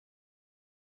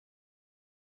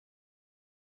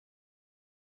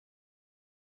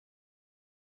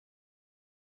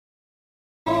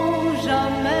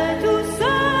jamais tout seul,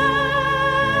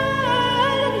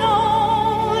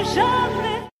 non,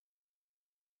 jamais.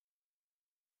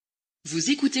 Vous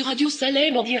écoutez Radio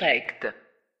Salem en direct.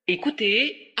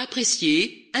 Écoutez,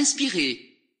 appréciez, inspirez.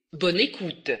 Bonne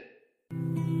écoute.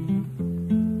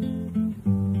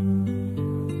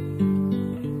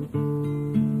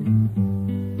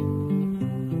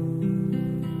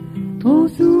 Trop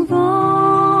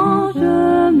souvent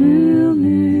je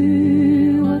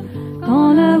murmure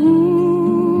quand la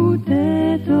route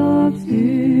est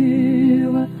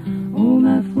obscure. Oh,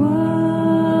 ma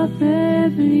foi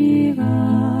faiblira,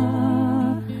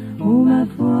 oh, ma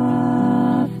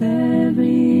foi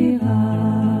faiblira.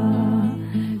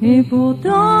 Et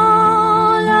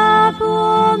pourtant la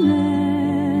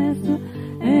promesse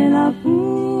est là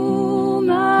pour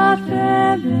ma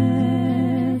faiblesse.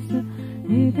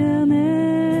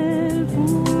 Éternel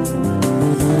pour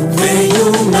veille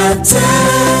au matin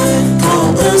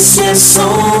quand un ciel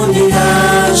sans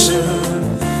nuage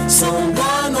semble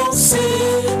annoncer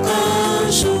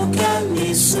un jour calme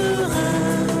et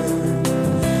serein.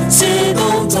 C'est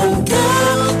dans ton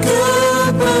cœur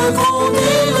que peut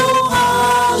gronder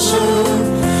l'orage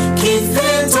qui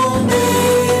fait tomber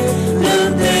le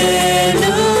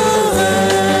pèlerin.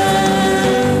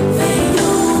 Veille au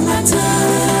matin,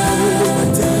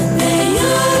 veille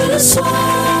le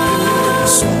soir,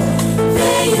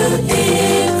 veille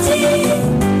et prie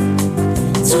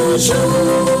toujours.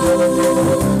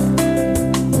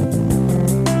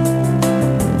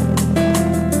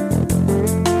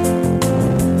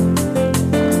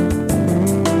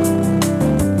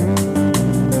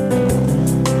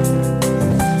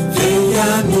 Veille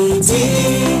à midi,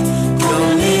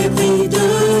 quand les bruits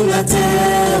de la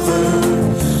terre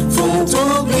font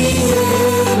oublier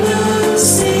le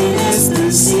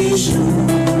céleste séjour.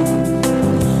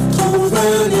 Trouve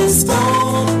un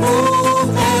instant pour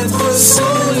être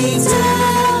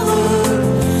solitaire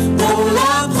dans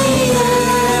la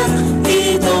prière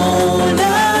et dans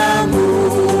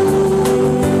l'amour.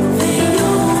 Veille au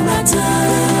matin,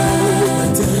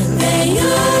 veille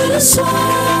le soir,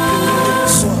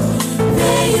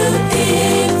 veille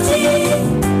et prie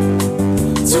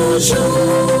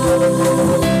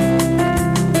toujours.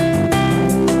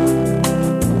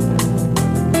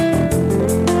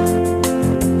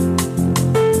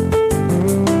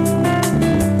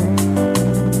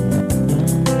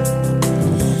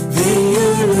 Veille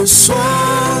le soir,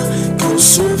 quand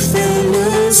se fait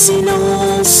le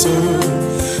silence,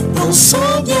 pense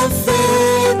au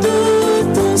bienfait de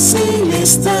ton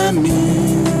céleste ami.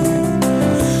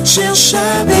 Cherche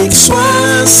avec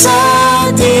soin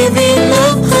sa divine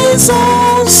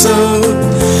présence,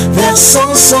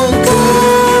 versant son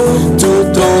cœur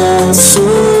tout en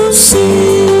souci.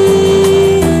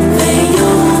 Veille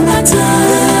au matin,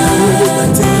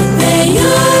 veille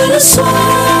le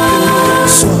soir,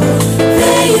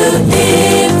 veille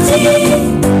et prie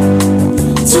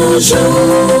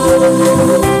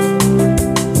toujours.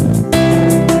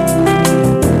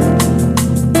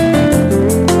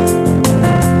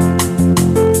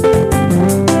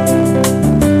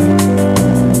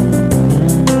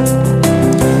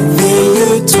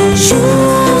 Veille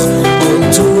toujours en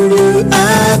tout lieu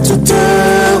à toute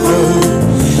heure,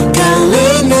 car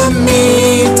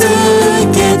l'ennemi te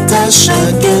guette à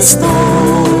chaque instant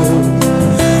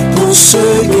pour se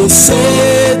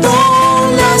glisser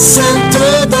dans la sainte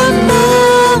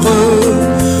demeure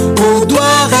où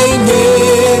doit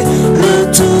régner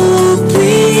le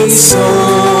Tout-Puissant.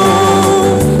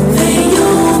 Veille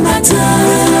au matin,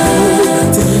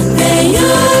 veille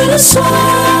le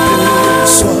soir,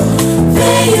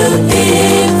 veille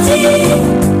et prie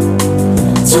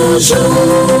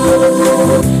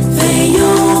toujours. Veille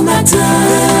au matin,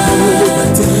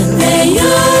 veille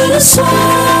le soir,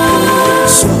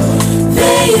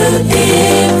 veille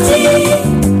et prie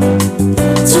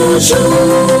toujours.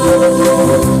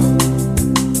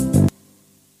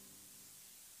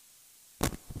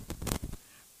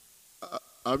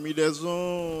 Amis des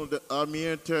ondes, amis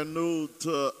internautes,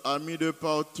 amis de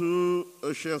partout,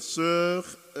 chères sœurs,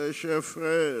 chers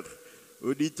frères,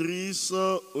 auditrices,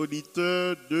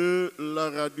 auditeurs de la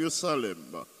Radio Salem,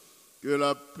 que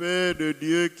la paix de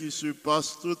Dieu qui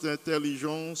surpasse toute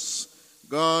intelligence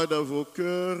garde vos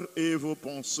cœurs et vos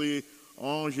pensées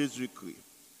en Jésus-Christ.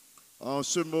 En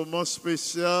ce moment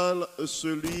spécial,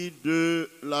 celui de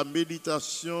la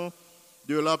méditation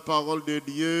de la parole de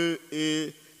Dieu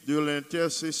et de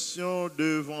l'intercession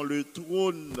devant le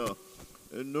trône,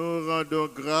 nous rendons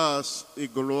grâce et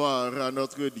gloire à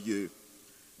notre Dieu.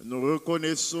 Nous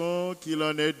reconnaissons qu'il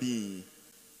en est digne,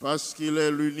 parce qu'il est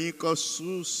l'unique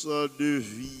source de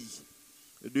vie,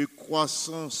 de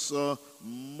croissance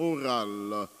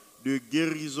morale, de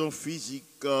guérison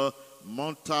physique,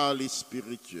 mentale et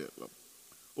spirituelle.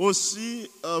 Aussi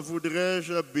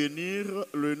voudrais-je bénir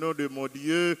le nom de mon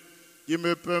Dieu qui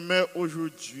me permet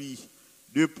aujourd'hui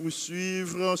de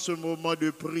poursuivre ce moment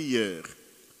de prière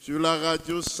sur la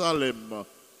radio Salem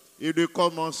et de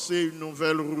commencer une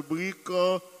nouvelle rubrique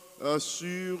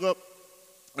sur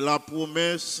la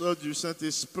promesse du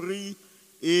Saint-Esprit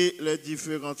et les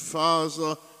différentes phases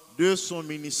de son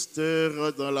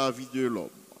ministère dans la vie de l'homme.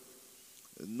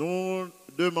 Nous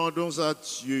demandons à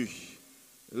Dieu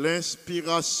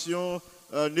l'inspiration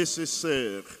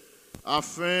nécessaire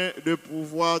afin de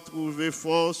pouvoir trouver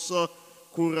force,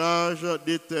 courage,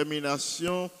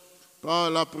 détermination par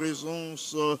la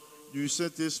présence du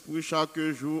Saint-Esprit chaque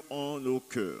jour en nos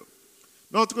cœurs.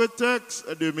 Notre texte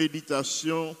de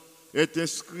méditation est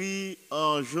inscrit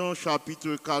en Jean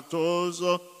chapitre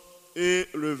 14 et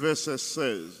le verset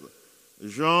 16.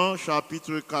 Jean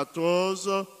chapitre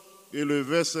 14 et le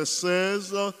verset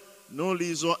 16, nous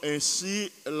lisons ainsi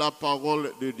la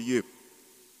parole de Dieu.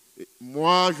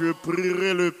 Moi, je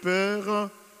prierai le Père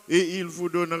et il vous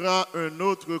donnera un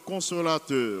autre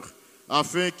consolateur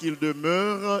afin qu'il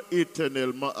demeure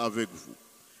éternellement avec vous.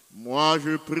 Moi,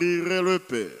 je prierai le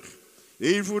Père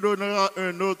et il vous donnera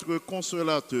un autre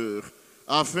consolateur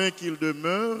afin qu'il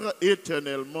demeure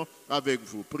éternellement avec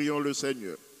vous. Prions le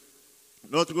Seigneur.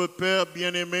 Notre Père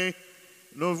bien-aimé,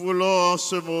 nous voulons en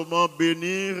ce moment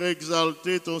bénir,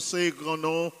 exalter ton saint grand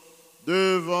nom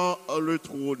devant le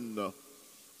trône.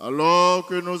 Alors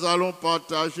que nous allons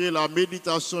partager la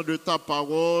méditation de ta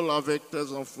parole avec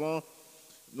tes enfants,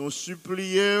 nous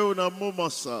supplions dans un moment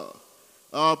ça,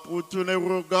 pour tourner le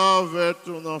regard vers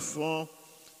ton enfant,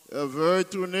 veuille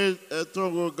tourner ton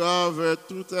regard vers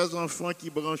tous tes enfants qui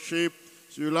branchés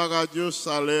sur la radio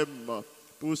Salem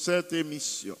pour cette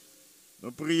émission.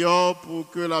 Nous prions pour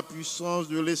que la puissance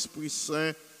de l'Esprit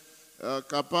Saint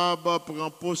capable de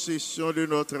prendre possession de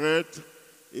notre être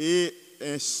et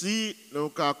ainsi nous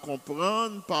qu'à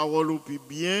comprendre parole ou plus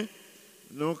bien,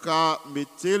 nous qu'à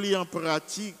mettre en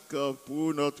pratique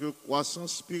pour notre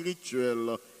croissance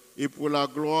spirituelle et pour la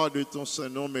gloire de ton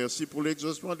Saint-Nom. Merci pour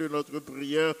l'exaucement de notre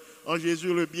prière en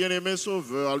Jésus le bien-aimé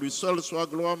Sauveur. À lui seul soit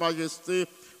gloire, majesté,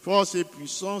 force et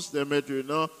puissance dès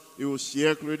maintenant et au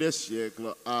siècle des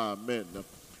siècles. Amen.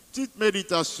 Petite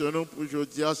méditation pour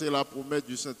aujourd'hui, c'est la promesse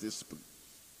du Saint-Esprit.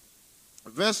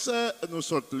 Verset, nous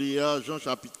sommes lire Jean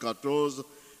chapitre 14,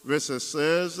 verset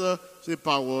 16, c'est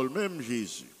parole même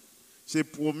Jésus. C'est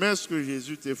promesse que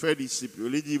Jésus t'a fait disciple.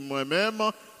 Il dit moi-même,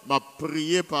 m'a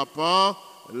prié papa,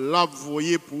 l'a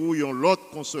voyé pour l'autre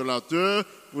consolateur,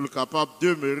 pour le capable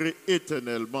de demeurer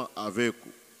éternellement avec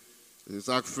vous. C'est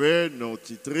ça que fait notre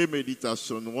titre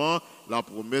méditation noire, la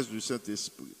promesse du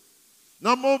Saint-Esprit.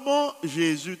 Dans le moment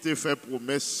Jésus t'a fait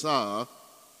promesse ça,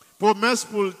 promesse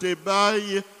pour te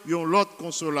bailler l'autre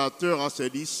consolateur à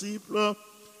ses disciples,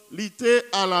 il était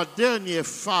à la dernière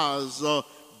phase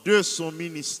de son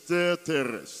ministère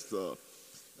terrestre.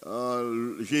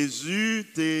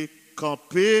 Jésus t'est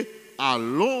campé à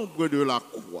l'ombre de la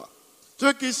croix.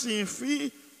 Ce qui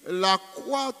signifie la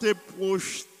croix t'est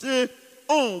projetée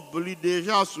ombre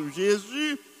déjà sur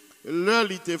Jésus, là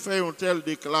il t'a fait une telle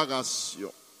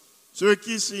déclaration. Ce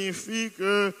qui signifie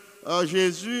que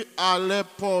Jésus allait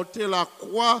porter la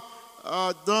croix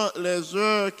dans les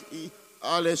heures qui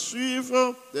allaient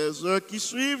suivre, des heures qui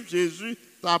suivent. Jésus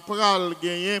t'apprend à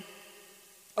gagner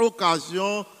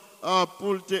occasion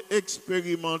pour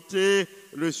expérimenter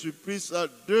le supplice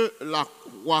de la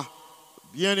croix.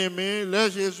 Bien-aimé, là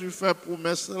Jésus fait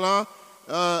promesse là,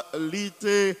 il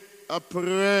était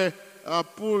prêt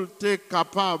pour être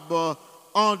capable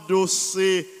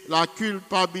endosser la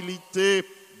culpabilité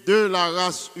de la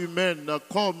race humaine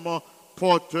comme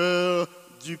porteur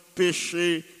du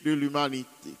péché de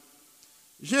l'humanité.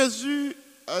 Jésus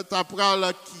t'apprend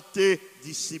à quitter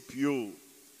disciples.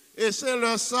 Et c'est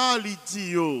le ça, il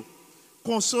dit,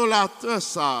 consolateur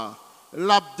ça,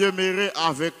 l'a demeuré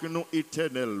avec nous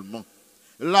éternellement.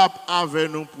 L'a avec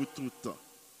nous pour tout le temps.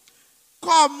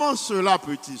 Comment cela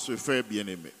peut-il se faire,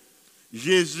 bien-aimé?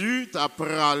 Jésus t'a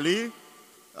pralé,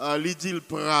 il dit le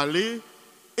pralé,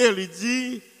 et il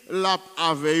dit l'a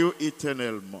avec nous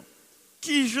éternellement.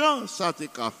 Qui Jean ça t'est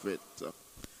qu'a fait?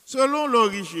 Selon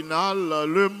l'original,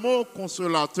 le mot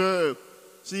consolateur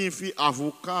signifie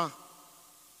avocat.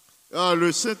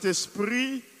 Le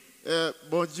Saint-Esprit,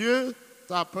 bon Dieu,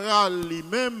 t'apprend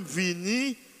lui-même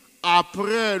vini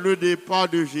après le départ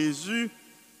de Jésus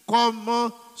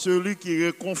comme celui qui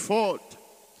réconforte.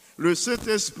 Le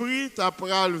Saint-Esprit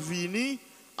t'apprend vini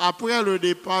après le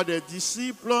départ des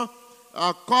disciples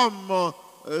comme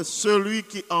celui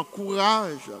qui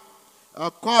encourage.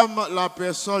 comme la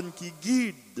personne qui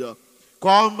guide,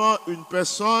 comme une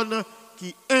personne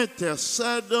qui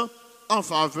intercède en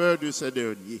faveur de ces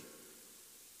derniers.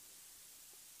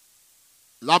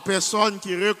 La personne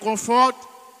qui réconforte,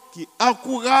 qui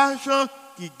encourage,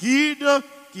 qui guide,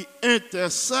 qui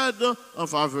intercède en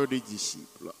faveur des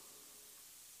disciples.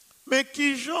 Mais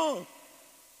qui Jean,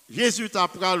 Jésus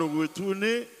après le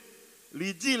retourner,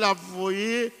 lui dit la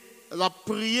voyer, la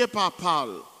prier papal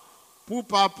pour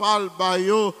papal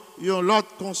bayo yon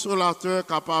l'autre consolateur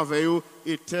capable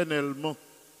éternellement.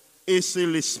 Et c'est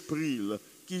l'esprit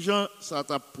qui Jean ça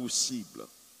t'a possible.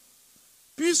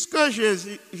 Puisque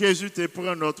Jésus te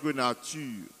prend notre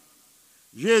nature,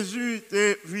 Jésus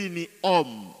te venu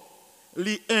homme,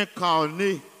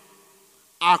 l'incarné,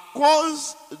 à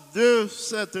cause de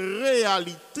cette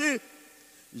réalité,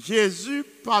 Jésus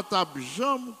patab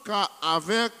jambe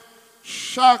avec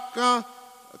chaque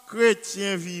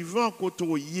chrétien vivant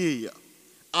côtoyé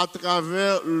à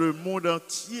travers le monde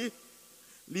entier.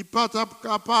 Il patab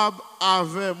capable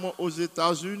avec moi aux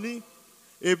États-Unis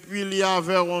et puis il y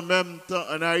avait en même temps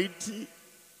en Haïti.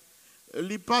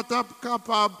 Il patab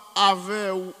capable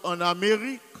avec ou en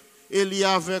Amérique et il y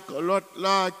avait l'autre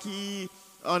là qui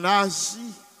en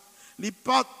Asie. Il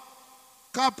pas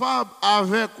capable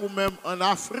avec ou même en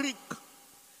Afrique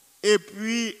et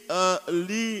puis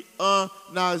li en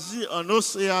Asie, en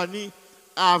Océanie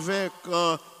avec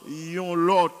yon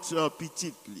l'autre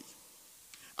petite li.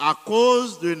 À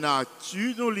cause de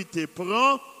nature nous li te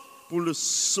prend pour le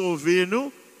sauver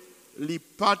nous, li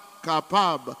pas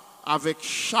capable avec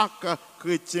chaque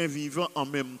chrétien vivant en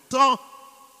même temps,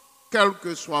 quel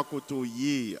que soit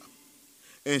côté.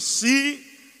 Ainsi,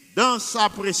 dans sa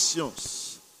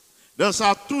préscience, dans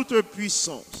sa toute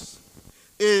puissance,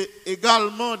 et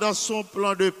également dans son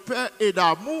plan de paix et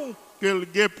d'amour qu'il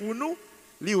a pour nous,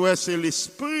 c'est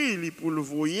l'esprit pour le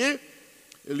voyer.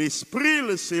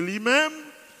 L'esprit, c'est lui-même,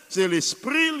 c'est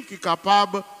l'esprit qui est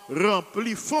capable de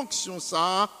remplir fonction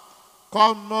ça,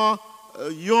 comme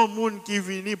un monde qui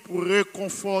vient pour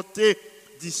réconforter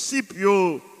les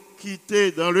disciples qui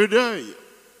étaient dans le deuil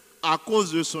à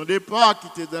cause de son départ, qui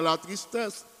étaient dans la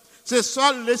tristesse. C'est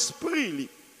seul l'esprit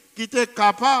qui était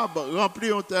capable de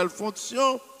remplir une telle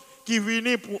fonction, qui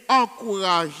venait pour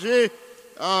encourager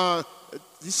les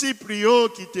disciples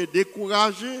qui étaient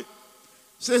découragés.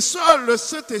 C'est seul le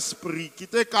Saint-Esprit qui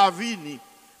était venu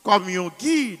comme un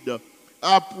guide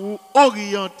pour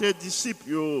orienter les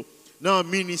disciples dans le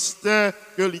ministère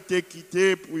que l'était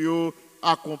quitté pour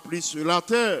accomplir sur la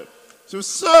terre. C'est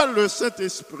seul le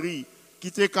Saint-Esprit qui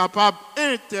était capable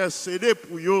d'intercéder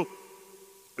pour eux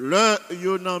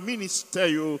le ministère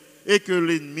et que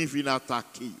l'ennemi vient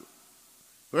attaquer.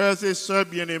 Frères et sœurs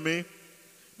bien-aimés,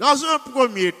 dans un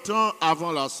premier temps,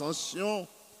 avant l'ascension,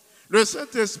 le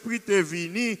Saint-Esprit est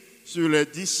venu sur les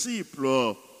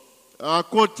disciples. À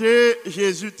côté,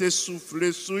 Jésus t'a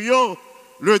soufflé sur eux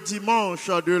le dimanche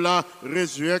de la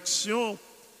résurrection.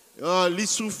 Il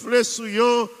soufflait sur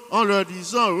eux en leur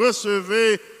disant,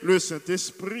 recevez le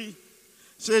Saint-Esprit.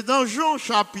 C'est dans Jean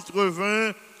chapitre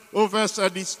 20, au verset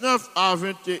 19 à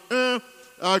 21,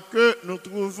 que nous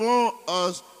trouvons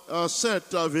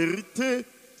cette vérité.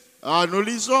 Nous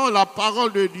lisons la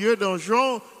parole de Dieu dans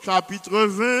Jean chapitre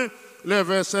 20, les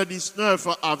versets 19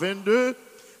 à 22.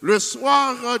 Le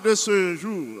soir de ce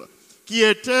jour, qui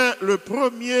était le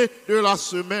premier de la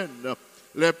semaine,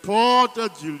 les portes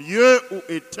du lieu où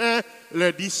étaient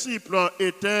les disciples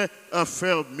étaient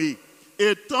fermées,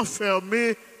 étant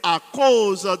fermées à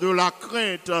cause de la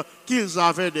crainte qu'ils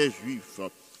avaient des Juifs.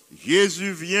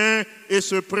 Jésus vient et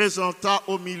se présenta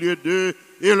au milieu d'eux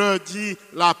et leur dit,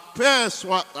 la paix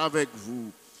soit avec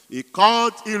vous. Et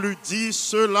quand il eut dit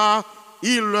cela,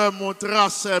 il leur montra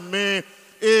ses mains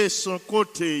et son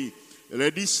côté.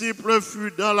 Les disciples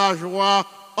furent dans la joie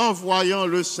en voyant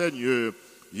le Seigneur.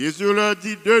 Jésus leur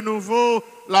dit de nouveau,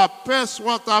 la paix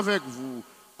soit avec vous.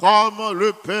 Comme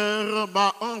le Père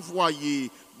m'a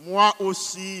envoyé, moi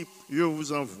aussi je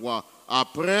vous envoie.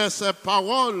 Après ces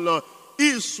paroles,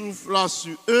 il souffla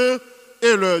sur eux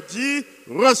et leur dit,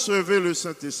 recevez le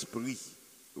Saint-Esprit.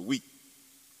 Oui.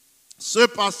 Ce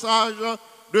passage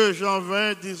de Jean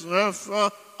 20, 19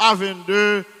 à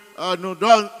 22 nous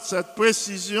donne cette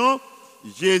précision.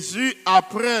 Jésus,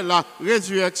 après la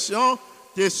résurrection,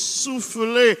 a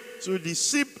soufflé sur les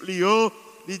disciples,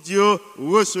 il dit,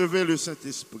 recevez le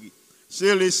Saint-Esprit.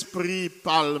 C'est l'Esprit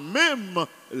par même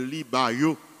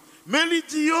l'Ibayo. Mais il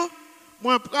dit,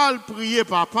 moi, je vais prier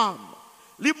papa.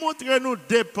 Il montre nous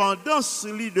dépendance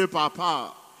de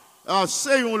papa.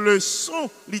 C'est une leçon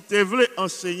qu'il voulait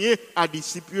enseigner à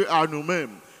disciples à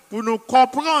nous-mêmes. Pour nous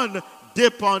comprendre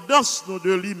dépendance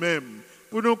de lui-même.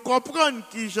 pour nous comprendre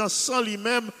qui j'en sens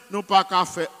lui-même, nous pas qu'à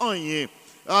faire rien.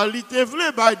 Il te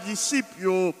voulait bah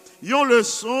disciples yon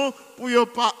leçon pour yo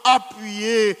pas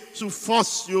appuyer sur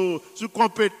force yo, sur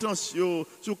compétence yo,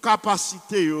 sur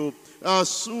capacité yo,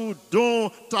 sur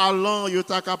don, talent yo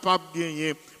ta capable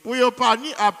gagner. Pour yo pas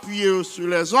ni appuyer sur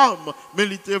les hommes, mais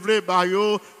il te voulait bah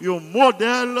yo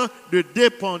modèle de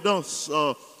dépendance.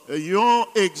 Yon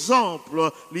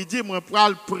exemple, il dit moi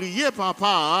pral prier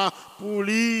papa pour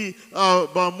lui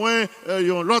moi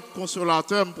yon l'autre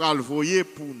consolateur pral voyer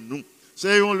pour nous.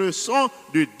 C'est une leçon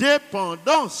de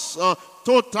dépendance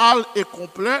totale et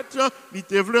complète. Il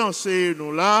te voulait enseigner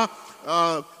nous là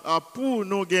pour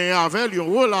nous gagner avec une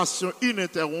relation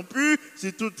ininterrompue.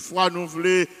 Si toutefois nous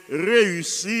voulons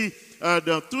réussir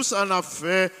dans tout ça qu'on a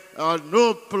fait,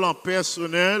 nos plans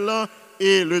personnels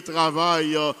et le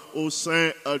travail au sein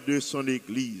de son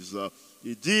église.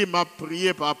 Il dit, m'a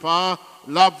prié papa,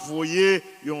 l'a voyé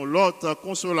yon l'autre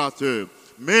consolateur.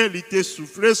 Mais il était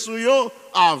soufflé sur eux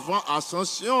avant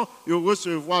ascension, ils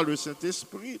recevoir le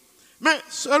Saint-Esprit. Mais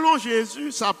selon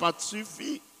Jésus, ça n'a pas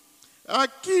suffi.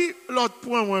 Qui l'autre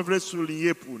point on veut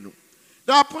souligner pour nous?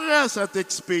 D'après cette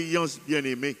expérience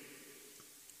bien-aimée,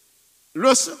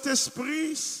 le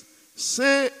Saint-Esprit,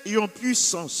 c'est une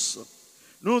puissance.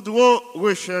 Nous devons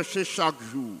rechercher chaque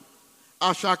jour,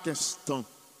 à chaque instant.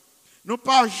 Nous ne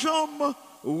pouvons jamais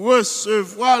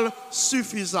recevoir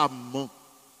suffisamment.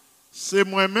 C'est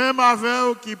moi-même avec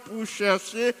vous qui pour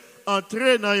chercher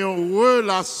entrer dans une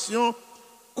relation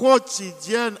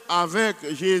quotidienne avec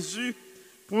Jésus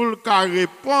pour qu'il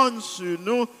réponde sur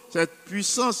nous cette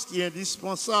puissance qui est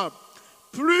indispensable.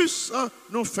 Plus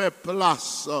nous fait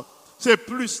place, c'est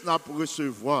plus nous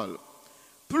recevoir.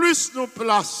 Plus nous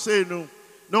placer nous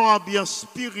dans l'ambiance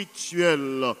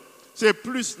spirituelle, c'est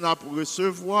plus nous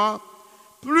recevoir.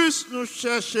 Plus nous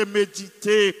cherchons à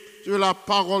méditer sur la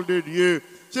parole de Dieu,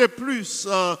 c'est plus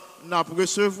nous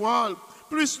recevoir,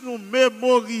 plus nous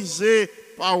mémoriser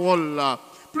parole là,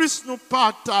 plus nous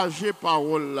partager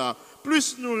parole là,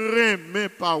 plus nous aimer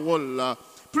parole là,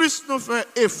 plus nous faire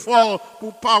effort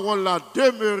pour parole là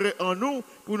demeurer en nous,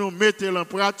 pour nous mettre en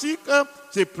pratique,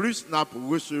 c'est plus nous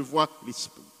recevoir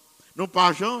l'esprit. Nous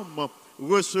pas jamais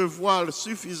recevoir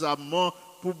suffisamment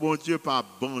pour bon Dieu pas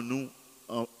bon nous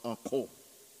encore.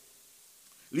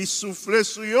 Il souffle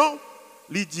sur eux,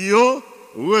 il dit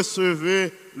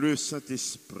recevez le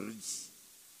Saint-Esprit.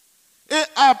 Et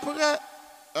après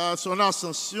son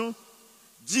ascension,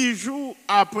 10 jours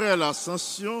après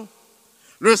l'ascension,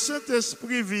 le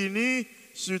Saint-Esprit vint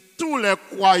sur tous les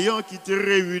croyants qui étaient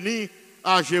réunis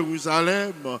à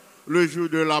Jérusalem le jour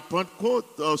de la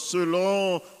Pentecôte,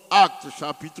 selon Actes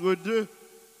chapitre 2.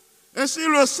 Ainsi,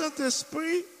 le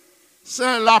Saint-Esprit,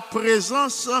 c'est la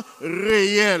présence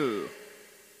réelle,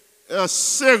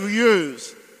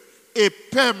 sérieuse et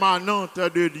permanente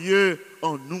de Dieu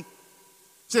en nous.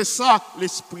 C'est ça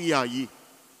l'Esprit aïe.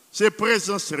 C'est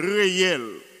présence réelle,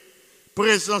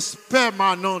 présence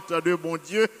permanente de mon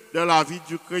Dieu dans la vie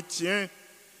du chrétien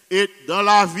et dans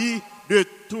la vie de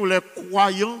tous les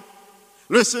croyants.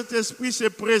 Le Saint-Esprit, c'est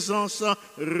présence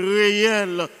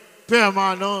réelle,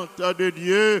 permanente de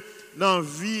Dieu dans la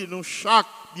vie de chaque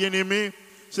bien-aimé.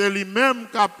 C'est lui-même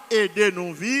qui a aidé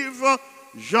nous vivre.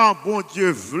 Jean, bon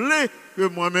Dieu, voulait que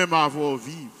moi-même avoir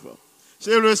vivre.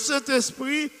 C'est le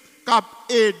Saint-Esprit qui a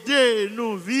aidé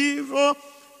nous vivre.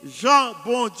 Jean,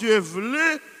 bon Dieu,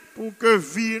 voulait pour que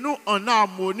vie nous en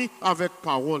harmonie avec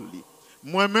parole.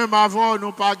 Moi-même avant,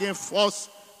 nous pas de force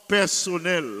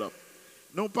personnelle.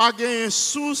 Nous pas de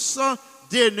source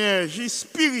d'énergie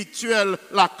spirituelle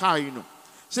la caille nous.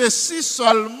 C'est si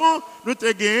seulement nous te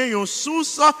gagnons une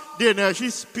source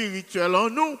d'énergie spirituelle en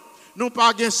nous. Nous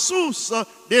pas de source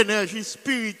d'énergie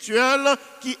spirituelle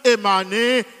qui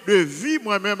émanait de vie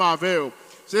moi-même avec eux.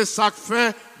 C'est ça qui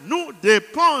fait nous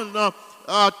dépendre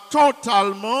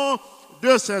totalement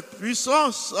de cette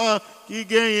puissance qui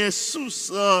gagne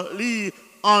source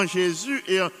en Jésus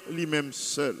et en lui-même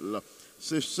seul.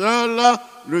 C'est seul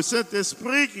le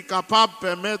Saint-Esprit qui est capable de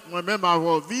permettre moi-même à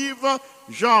vivre.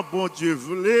 Jean, bon Dieu,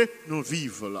 voulait nous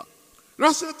vivre là.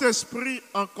 Le Saint-Esprit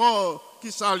encore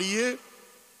qui s'allie,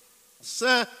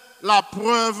 c'est la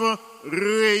preuve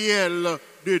réelle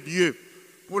de Dieu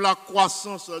pour la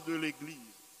croissance de l'Église.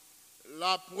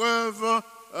 La preuve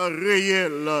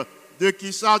réelle de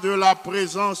qui ça? De la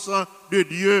présence de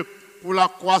Dieu pour la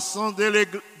croissance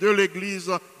de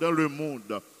l'Église dans le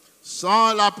monde.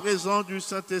 Sans la présence du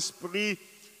Saint-Esprit,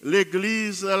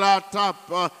 l'Église, la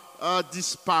tape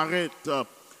disparaître.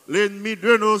 L'ennemi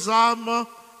de nos âmes,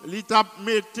 il tape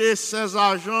mettait ses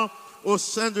agents au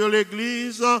sein de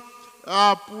l'Église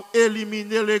pour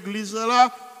éliminer l'Église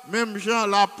là, même Jean,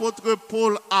 l'apôtre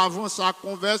Paul, avant sa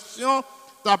conversion,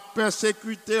 t'a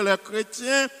persécuté les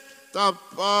chrétiens,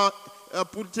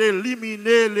 pour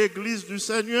éliminer l'église du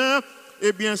Seigneur,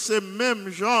 eh bien, c'est même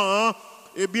Jean,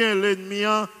 eh bien, l'ennemi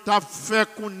t'a fait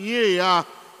cogner à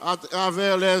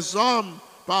travers les hommes,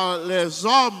 par les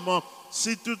hommes,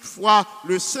 si toutefois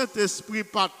le Saint-Esprit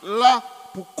pas là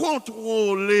pour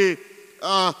contrôler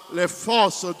les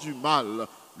forces du mal.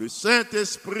 Le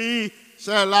Saint-Esprit,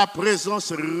 c'est la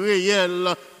présence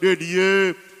réelle de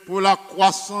Dieu pour la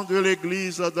croissance de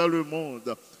l'Église dans le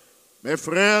monde. Mes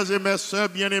frères et mes sœurs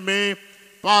bien-aimés,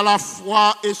 par la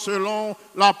foi et selon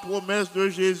la promesse de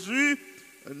Jésus,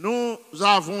 nous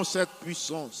avons cette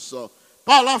puissance.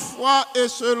 Par la foi et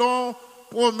selon la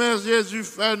promesse de Jésus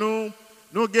fait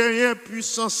nous gagnons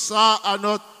puissance ça à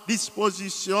notre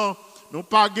disposition. Nous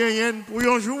pas gagnons pour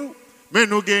un jour, mais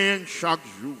nous gagnons chaque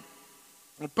jour.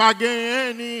 Nous pas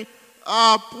gagnons ni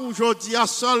pour aujourd'hui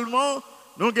seulement,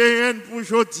 nous gagnons pour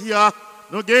aujourd'hui,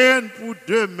 nous gagnons pour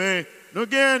demain, nous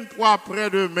gagnons pour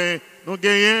après-demain, nous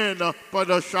gagnons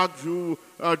pendant chaque jour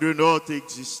de notre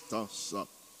existence.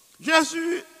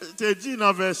 Jésus te dit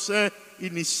dans le verset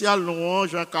initial,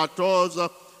 Jean 14,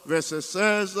 verset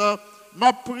 16,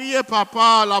 m'a prié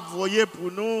papa, l'a voyé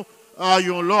pour nous,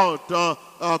 l'autre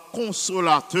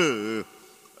consolateur.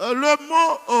 Le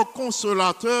mot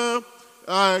consolateur,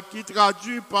 qui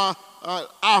traduit par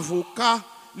avocat,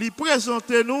 lui présente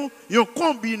nous une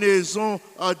combinaison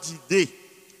d'idées.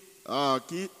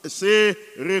 Qui c'est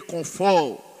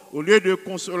réconfort. Au lieu de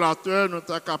consolateur, nous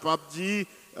sommes capables de dire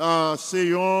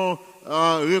c'est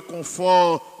un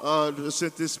réconfort de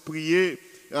cet esprit,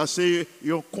 c'est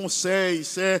un conseil,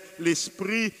 c'est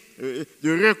l'esprit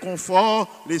de réconfort,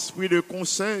 l'esprit de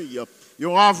conseil.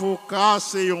 Un avocat,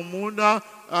 c'est un monde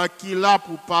qui est là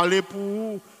pour parler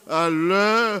pour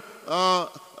leur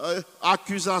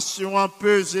accusation un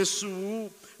peu sur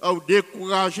vous, ou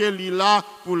décourager là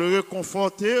pour le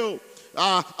réconforter.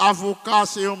 Avocat,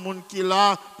 c'est un monde qui est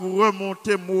là pour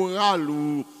remonter moral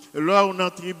ou là on est en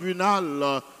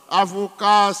tribunal.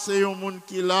 Avocat, c'est un monde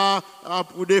qui est là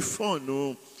pour défendre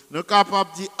nous. Nous sommes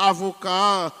capables de dire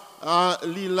avocat,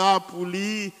 là pour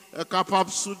lui, capable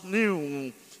de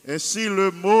soutenir. Ainsi,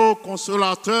 le mot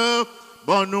consolateur,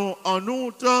 bon, nous, en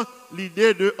outre,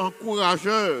 l'idée de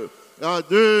encourageur.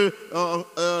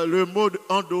 Le mot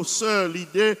endosseur,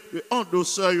 l'idée de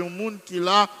endosseur, un monde qui est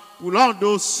là pour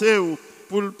l'endosser,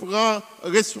 pour prendre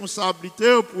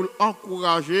responsabilité, pour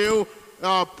l'encourager,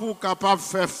 pour capable de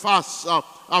faire face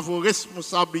à vos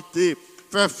responsabilités,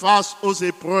 faire face aux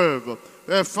épreuves,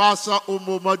 faire face aux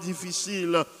moments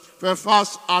difficiles, faire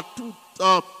face à toute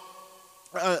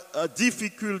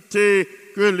difficulté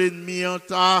que l'ennemi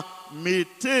t'a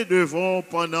mettez devant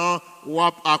pendant ou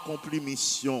accompli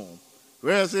mission.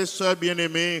 Frères et sœurs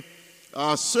bien-aimés,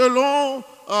 selon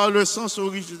le sens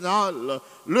original,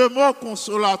 le mot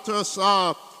consolateur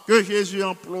ça que Jésus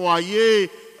employé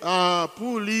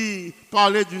pour lui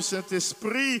parler du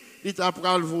Saint-Esprit, il t'a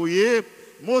prélevé,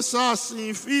 mot ça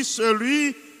signifie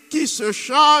celui qui se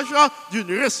charge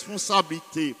d'une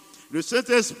responsabilité. Le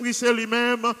Saint-Esprit c'est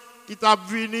lui-même qui t'a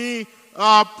venu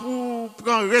pour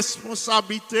prendre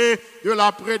responsabilité de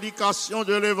la prédication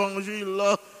de l'évangile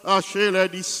chez les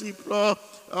disciples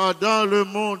dans le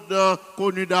monde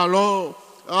connu d'alors.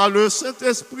 Le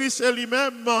Saint-Esprit, c'est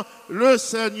lui-même le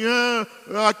Seigneur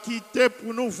qui était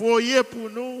pour nous, voyer pour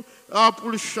nous, pour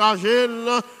le charger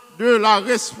de la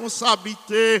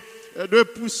responsabilité de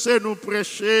pousser nous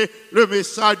prêcher le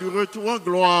message du retour en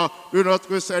gloire de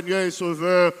notre Seigneur et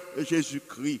Sauveur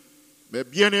Jésus-Christ. Mais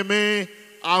bien aimés,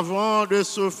 avant de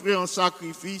s'offrir en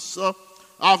sacrifice,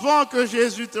 avant que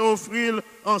Jésus te offre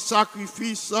en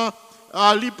sacrifice,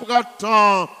 il prend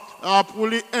temps pour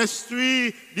les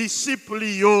instruire disciples,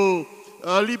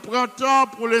 il prend temps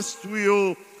pour les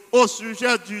instruire au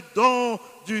sujet du don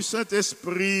du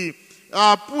Saint-Esprit,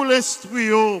 pour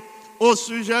l'instruire au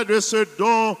sujet de ce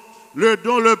don, le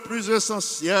don le plus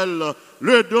essentiel,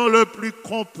 le don le plus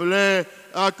complet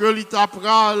que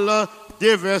l'Itapral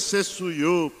déverser sur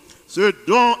eux. Ce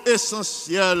don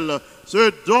essentiel,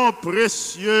 ce don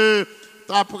précieux,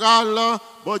 t'apral,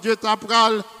 bon Dieu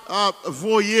t'apral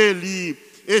voyer lui,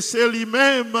 et c'est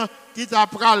lui-même qui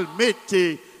t'apral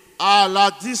mette à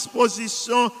la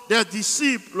disposition des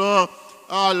disciples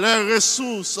les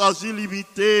ressources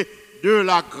illimitées de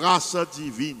la grâce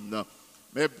divine.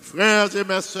 Mes frères et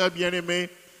mes sœurs bien-aimés,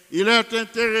 il est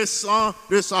intéressant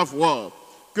de savoir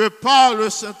que par le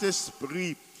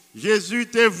Saint-Esprit, Jésus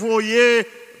t'a voyé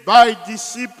par les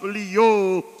disciples,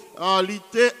 il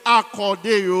t'a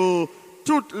accordé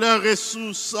toutes les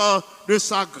ressources de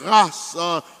sa grâce,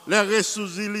 les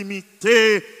ressources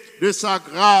illimitées de sa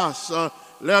grâce,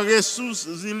 les ressources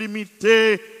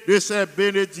illimitées de ses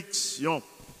bénédictions.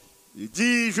 Il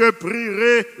dit, je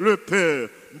prierai le Père,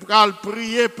 je vais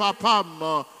prier papa,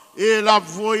 et la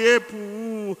voyer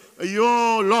pour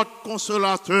l'autre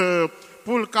consolateur,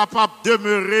 pour le capable de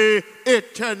demeurer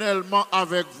éternellement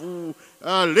avec vous.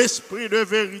 L'esprit de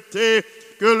vérité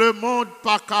que le monde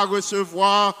pas qu'à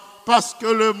recevoir, parce que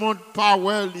le monde pas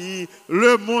oueli,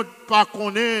 le monde pas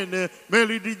connaît, mais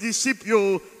les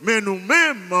disciples, mais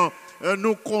nous-mêmes,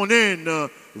 nous connaissons.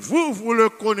 Vous le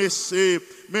connaissez,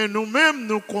 mais nous-mêmes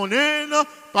nous connaissons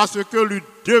parce que lui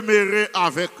demeurait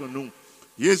avec nous.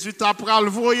 Jésus t'a pris le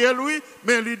voyer lui,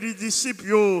 mais les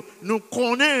disciples nous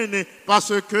connaissent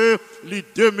parce que lui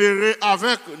demeurait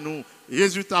avec nous.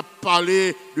 Jésus t'a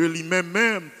parlé de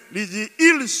lui-même. Il dit,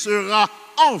 il sera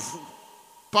en vous.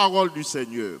 Parole du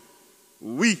Seigneur.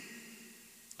 Oui,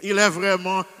 il est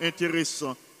vraiment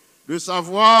intéressant de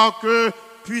savoir que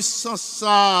puissance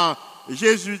ça,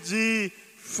 Jésus dit,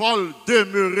 faut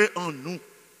demeurer en nous.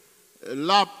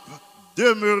 La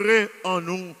demeurer en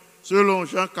nous, selon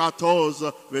Jean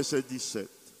 14, verset 17.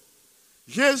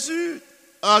 Jésus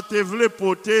a voulu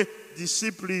porter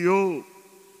disciples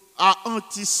à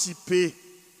anticiper.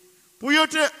 Pour y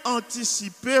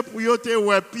anticiper, pour y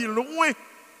être plus loin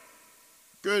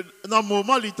que dans le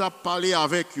moment où il t'a parlé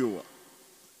avec eux.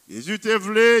 Jésus te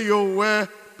voulu y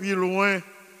plus loin.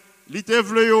 Il te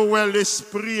voulu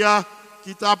l'esprit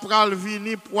qui t'a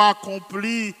venir pour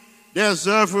accomplir des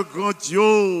œuvres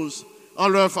grandioses en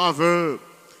leur faveur.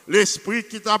 L'esprit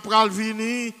qui t'a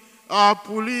venir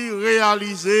pour lui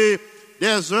réaliser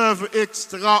des œuvres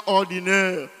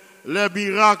extraordinaires. Les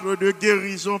miracles de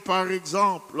guérison, par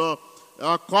exemple,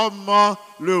 comme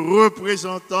le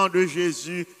représentant de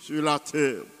Jésus sur la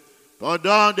terre.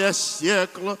 Pendant des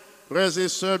siècles, frères et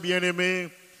sœurs bien-aimés,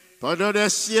 pendant des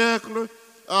siècles,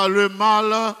 le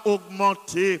mal a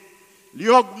augmenté. Il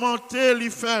a augmenté, il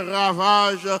fait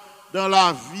ravage dans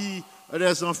la vie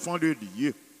des enfants de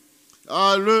Dieu.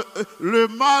 Le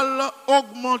mal a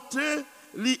augmenté,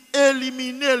 il a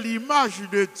éliminé l'image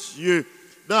de Dieu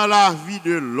dans la vie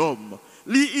de l'homme.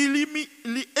 Il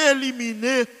a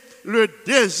éliminé le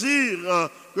désir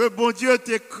que bon Dieu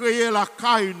t'a créé la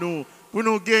caille nous pour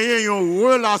nous gagner une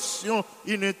relation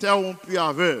ininterrompue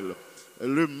avec elle.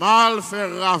 Le mal fait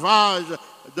ravage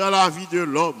dans la vie de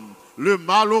l'homme. Le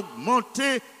mal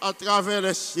augmenté à travers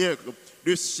les siècles.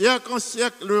 De siècle en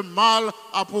siècle, le mal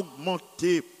a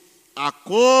augmenté. À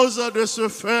cause de ce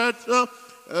fait,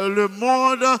 le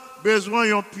monde a besoin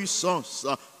d'une puissance.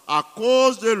 À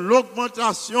cause de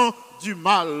l'augmentation du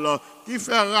mal qui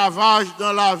fait ravage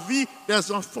dans la vie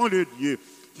des enfants de Dieu,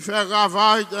 qui fait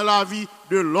ravage dans la vie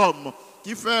de l'homme,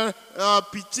 qui fait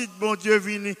petit bon Dieu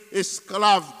venir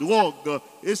esclave drogue,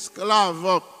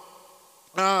 esclave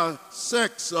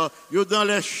sexe, dans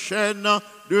les chaînes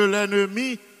de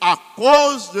l'ennemi. À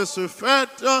cause de ce fait,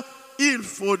 il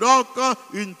faut donc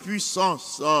une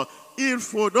puissance. Il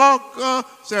faut donc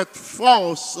cette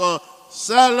force,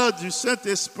 celle du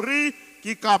Saint-Esprit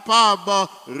qui est capable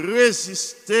de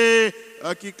résister,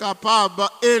 qui est capable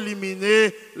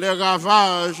d'éliminer les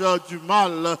ravages du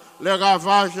mal, les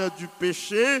ravages du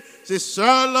péché. C'est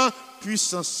seule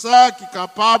puissance qui est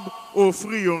capable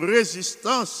d'offrir une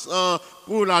résistance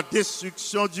pour la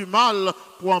destruction du mal,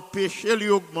 pour empêcher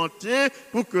l'augmenter,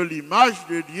 pour que l'image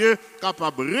de Dieu soit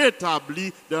capable de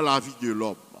rétablir dans la vie de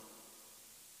l'homme.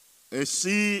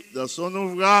 Ainsi, dans son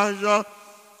ouvrage,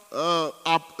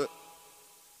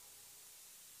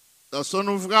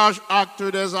 Actes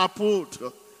des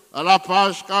Apôtres, à la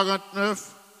page 49,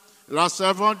 la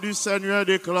servante du Seigneur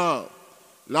déclare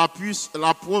la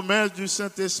promesse du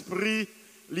Saint-Esprit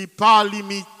n'est pas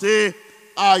limitée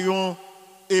à une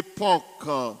époque.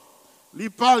 Il n'est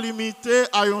pas limité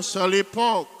à une seule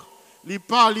époque. Il n'est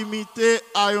pas limité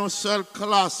à une seule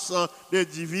classe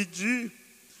d'individus.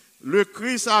 Le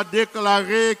Christ a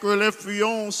déclaré que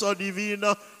l'influence divine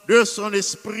de son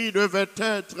esprit devait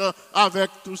être avec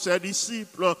tous ses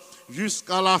disciples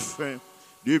jusqu'à la fin.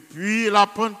 Depuis la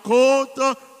Pentecôte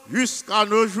jusqu'à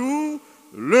nos jours,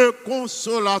 le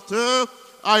Consolateur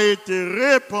a été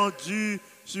répandu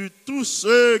sur tous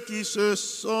ceux qui se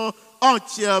sont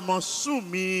entièrement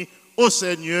soumis au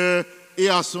Seigneur et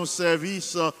à son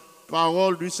service.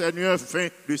 Parole du Seigneur, fin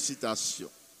de citation.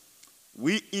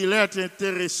 Oui, il est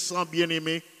intéressant,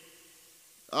 bien-aimé.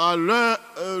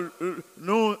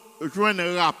 Nous jouons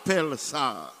un rappel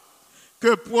ça,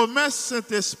 que promesse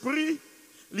Saint-Esprit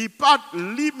n'est pas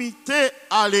limité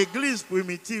à l'Église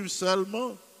primitive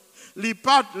seulement, n'est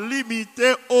pas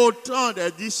limité au temps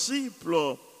des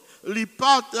disciples, n'est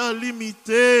pas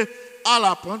limité à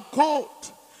la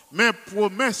Pentecôte, mais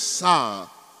promesse ça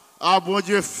bon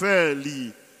Dieu fait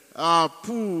lui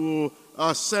pour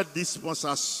cette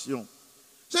dispensation.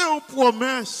 C'est une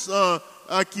promesse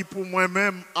qui pour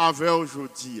moi-même avait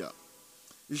aujourd'hui.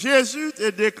 Jésus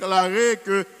a déclaré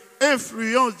que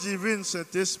influence divine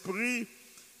Saint-Esprit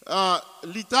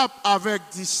l'étape avec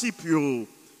disciples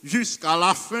jusqu'à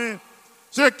la fin,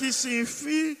 ce qui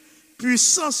signifie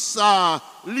puissance ça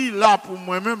là pour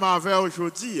moi-même avec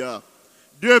aujourd'hui.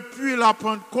 Depuis la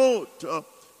Pentecôte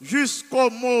jusqu'au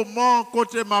moment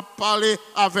côté m'a parlé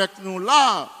avec nous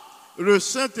là, le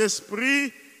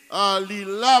Saint-Esprit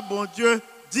là bon Dieu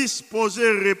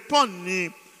disposé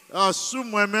répondre sous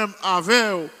moi-même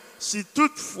avec si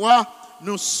toutefois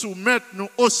nous soumettons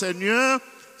au Seigneur,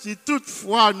 si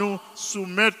toutefois nous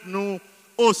soumettons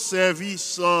au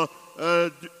service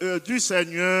du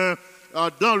Seigneur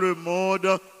dans le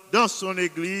monde, dans son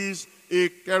Église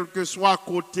et quel que soit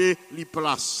côté l'y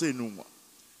placer nous.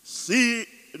 Si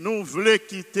nous voulons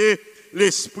quitter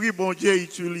l'Esprit bon Dieu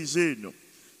utiliser nous,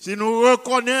 si nous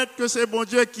reconnaissons que c'est bon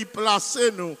Dieu qui place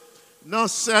nous dans le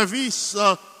service,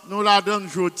 nous la donne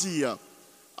aujourd'hui,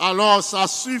 alors ça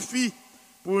suffit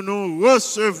pour nous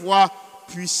recevoir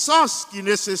puissance qui est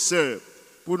nécessaire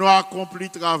pour nous accomplir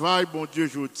le travail, bon Dieu,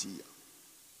 aujourd'hui.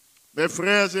 Mes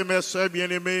frères et mes sœurs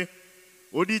bien-aimés,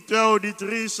 auditeurs,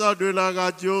 auditrices de la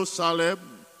radio Salem,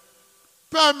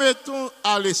 permettons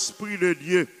à l'Esprit de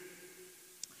Dieu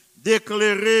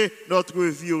d'éclairer notre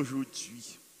vie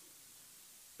aujourd'hui.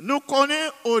 Nous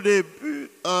connaissons au début,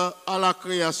 à la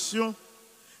création,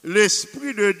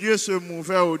 l'Esprit de Dieu se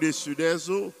mouvait au-dessus des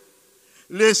eaux.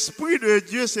 L'Esprit de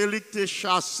Dieu, c'est lui qui a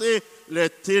chassé les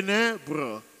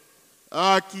ténèbres,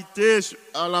 qui étaient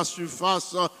à la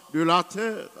surface de la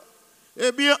terre.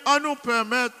 Eh bien, on nous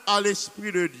permet à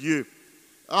l'Esprit de Dieu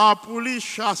pour lui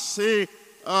chasser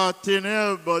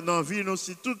ténèbres dans la vie, nous,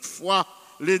 si toutefois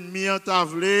l'ennemi a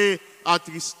voulu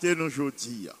attrister nous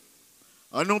aujourd'hui.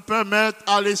 On nous permet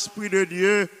à l'Esprit de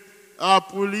Dieu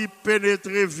pour lui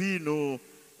pénétrer vie, nous,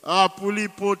 pour lui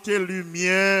porter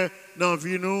lumière dans la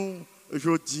vie, nous,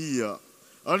 aujourd'hui.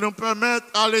 On nous permet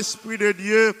à l'Esprit de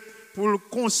Dieu pour le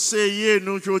conseiller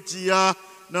nous aujourd'hui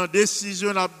dans la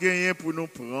décision à gagner pour nous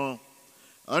prendre.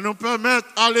 On nous permet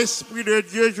à l'Esprit de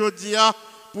Dieu aujourd'hui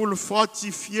pour le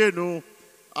fortifier nous,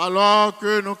 alors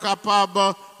que nous sommes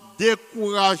capables de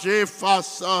décourager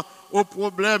face aux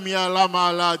problèmes et à la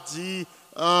maladie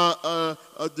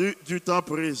du temps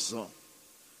présent.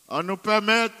 On nous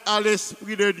permet à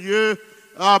l'Esprit de Dieu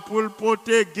pour le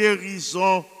porter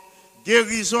guérison,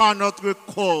 guérison à notre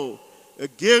corps,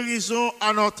 guérison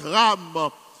à notre âme,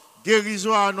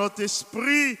 guérison à notre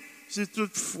esprit, si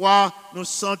toutefois nous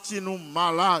sentons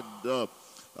malades.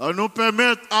 Nous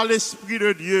permettre à l'Esprit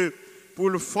de Dieu pour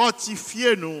le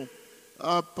fortifier nous,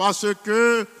 parce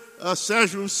que ces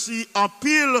jours-ci, en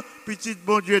pile, petit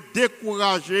bon Dieu,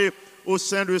 découragé au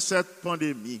sein de cette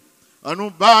pandémie. Nous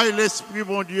baille l'Esprit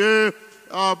bon Dieu,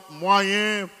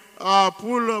 moyen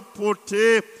pour le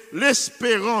porter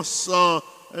l'espérance dans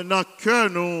le cœur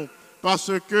nous,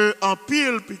 parce que en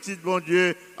pile, petit bon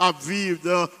Dieu, à vivre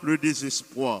dans le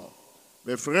désespoir.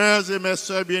 Mes frères et mes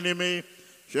sœurs bien-aimés,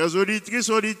 chers auditrices,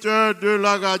 auditeurs de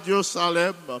la radio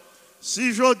Salem,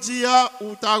 si je dis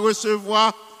ou tu as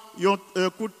recevoir un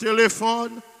coup de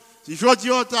téléphone, si je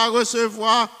dis ou tu as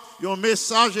recevoir un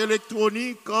message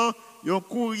électronique, un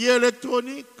courrier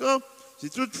électronique,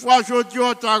 si toutefois je dis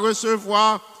ou tu as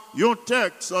recevoir un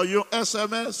texte, un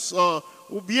SMS,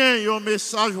 ou bien un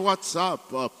message WhatsApp,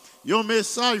 un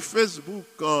message Facebook,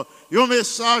 un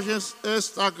message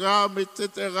Instagram,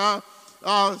 etc.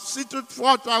 Si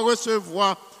toutefois tu as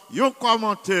recevoir un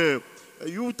commentaire,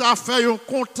 ou tu as fait un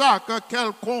contact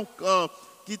quelconque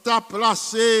qui t'a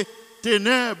placé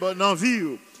ténèbres dans la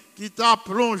vie, qui t'a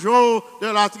plongé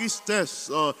dans la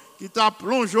tristesse, qui t'a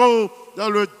plongé dans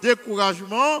le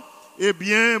découragement, eh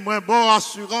bien, moi, bonne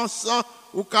assurance,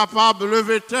 ou capable de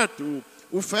lever tête,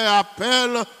 ou faire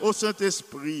appel au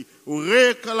Saint-Esprit, ou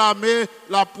réclamer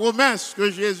la promesse que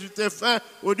Jésus t'a faite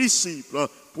aux disciples,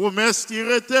 promesse qui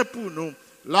était pour nous.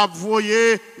 La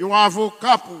voyez un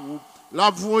avocat pour vous, la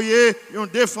voyez un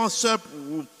défenseur pour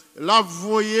vous, la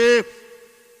voyez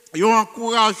un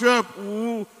encourageur pour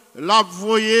vous, la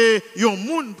voyez un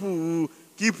monde pour vous,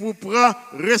 qui pour prendre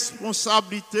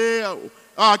responsabilité,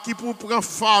 qui pour prendre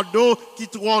fardeau, qui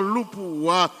trop lourd pour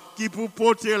vous, qui pour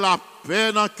porter la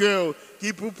paix dans le cœur,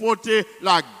 qui pour porter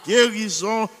la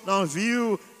guérison dans la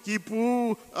vie, qui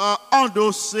pour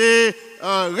endosser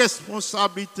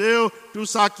responsabilité, tout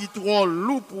ça qui est trop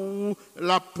lourd pour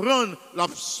la prendre, la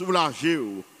soulager.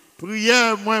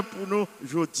 Prière moins pour nous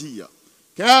aujourd'hui.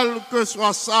 Quel que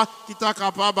soit ça qui t'a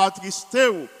capable d'attrister,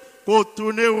 pour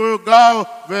tourner le regard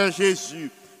vers Jésus.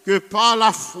 que par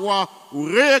la foi, vous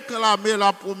réclamez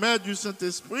la promesse du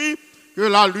Saint-Esprit, que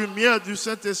la lumière du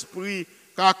Saint-Esprit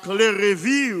qu'a éclairé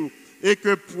vie et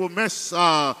que promesse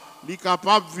ça, est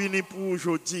capable de venir pour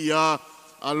aujourd'hui.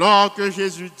 Alors que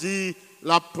Jésus dit,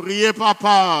 la prière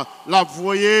papa, la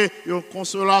voyez, un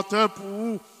consolateur pour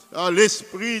vous,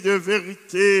 l'esprit de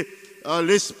vérité,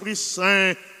 l'Esprit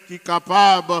Saint qui est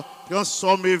capable de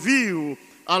transformer vie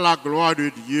à la gloire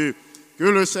de Dieu. Que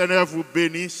le Seigneur vous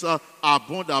bénisse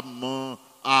abondamment.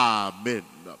 Amen.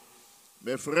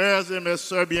 Mes frères et mes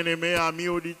sœurs bien-aimés, amis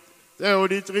auditeurs,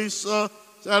 auditrices,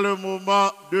 c'est le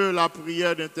moment de la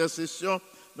prière d'intercession.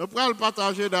 Nous allons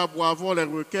partager d'abord les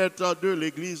requêtes de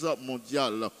l'Église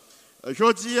mondiale.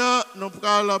 Aujourd'hui, nous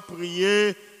allons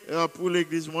prier pour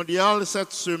l'Église mondiale.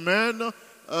 Cette semaine,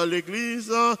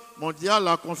 l'Église mondiale,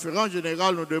 la conférence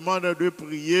générale nous demande de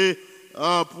prier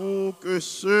pour que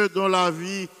ceux dont la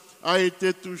vie a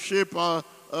été touchée par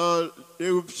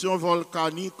l'éruption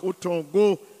volcanique au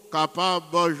Togo, capables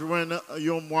de joindre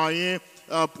un moyen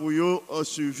pour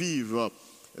survivre.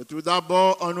 Et tout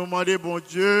d'abord, on nous demande, bon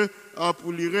Dieu,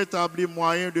 pour lui rétablir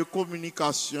moyen de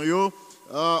communication.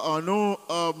 On nous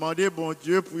demande, bon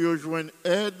Dieu, pour lui joindre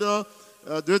aide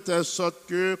de telle sorte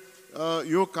que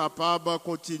yo capable de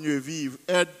continuer à vivre.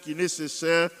 Aide qui est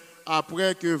nécessaire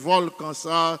après que volcan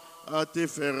ça a été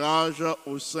fait rage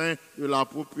au sein de la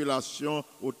population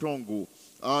au Togo.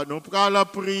 Nous allons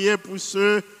prier pour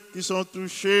ceux qui sont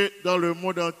touchés dans le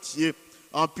monde entier.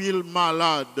 En pile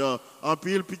malade, en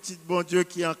pile petit bon Dieu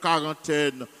qui est en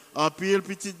quarantaine, en pile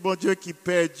petit bon Dieu qui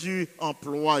perdu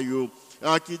emploi,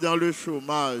 qui est dans le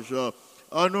chômage.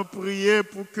 Nous prier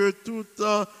pour que tout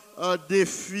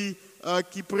défi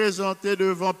qui présentait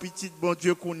devant petit bon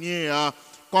Dieu qu'on y a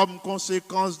comme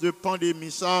conséquence de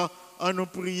pandémie ça, nous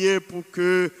prier pour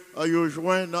que yo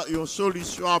joigne une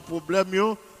solution à problème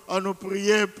yo. Nous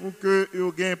prier pour que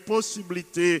yo gagne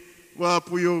possibilité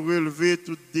pour yo relever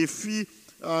tout défi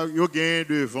yo gagne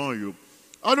devant yo.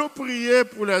 Nous prier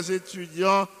pour les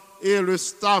étudiants et le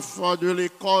staff de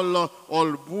l'école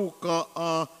Holbrook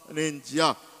en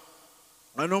India.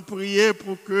 Nous prier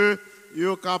pour que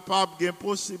yo capable gagne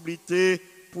possibilité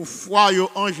pour foi yo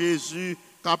en Jésus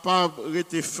capable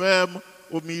rester ferme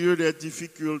au milieu des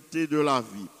difficultés de la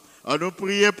vie. Nous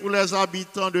prier pour les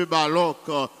habitants de Balok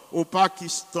au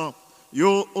Pakistan.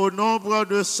 Yo au nombre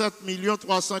de 7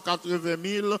 380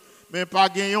 000, mais pas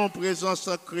gagnant présence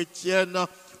chrétienne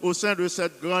au sein de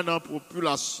cette grande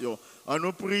population.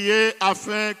 Nous prier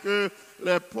afin que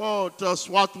les portes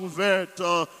soient ouvertes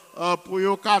pour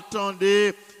yo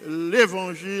qu'attendre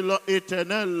l'évangile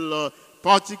éternel,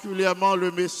 particulièrement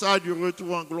le message du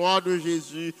retour en gloire de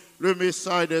Jésus, le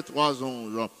message des 3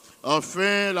 anges.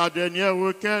 Enfin, la dernière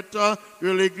requête de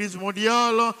l'Église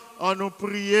mondiale, nous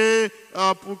prier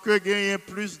pour que gagne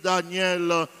plus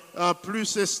Daniel,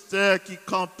 plus Esther qui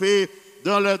campait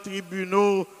dans les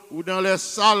tribunaux ou dans les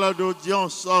salles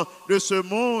d'audience de ce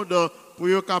monde pour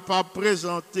être capable de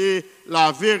présenter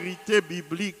la vérité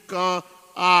biblique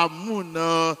à moun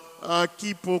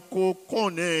qui poko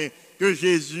connaît que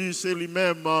Jésus c'est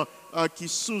lui-même qui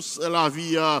source la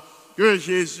vie, que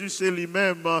Jésus c'est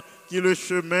lui-même qui est le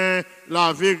chemin,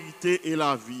 la vérité et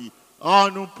la vie.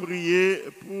 Nous prier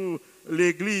pour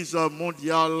l'Église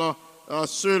mondiale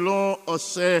selon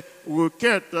ces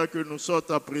requêtes que nous sommes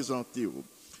à présenter.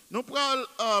 Nous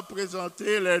allons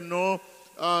présenter les noms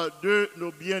de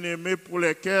nos bien-aimés pour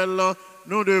lesquels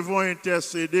nous devons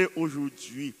intercéder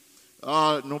aujourd'hui.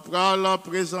 Nous allons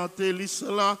présenter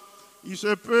l'islam. Il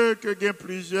se peut que il y ait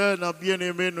plusieurs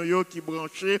bien-aimés nous qui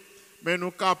branchés, mais nous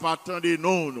ne pas attendre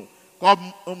non.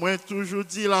 Comme moi toujours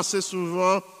dit là, c'est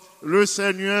souvent le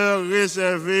Seigneur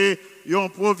réservé une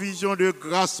provision de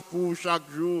grâce pour chaque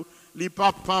jour. Li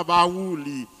papa baou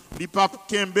li papa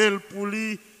kembel pour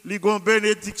li gon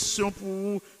bénédiction pour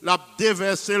vous, la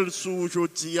déverser sur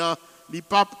aujourd'hui. Li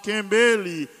papa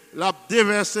kembel la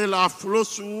déverser la flot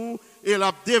sur et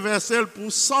la déverser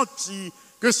pour sentir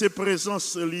que c'est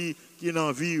présence li qui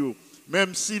n'en vit.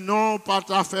 Même si non pas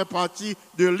ta fait partie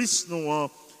de l'islam,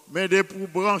 mais de pour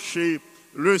brancher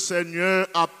le Seigneur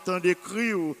attend des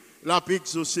cris la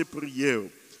exaucer prière.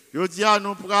 Je dis à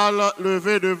nous pral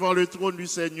lever devant le trône du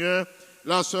Seigneur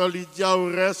la sœur Lydia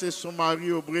Ores et son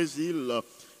mari au Brésil,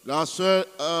 la sœur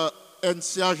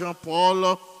Encia Jean-Paul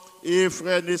et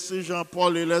frère Nessie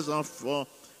Jean-Paul et les enfants.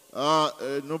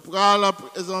 Nous pral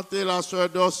présenter la sœur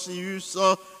Dorcius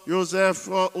Joseph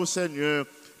au Seigneur,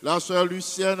 la sœur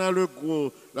Lucienne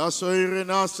Legros, la sœur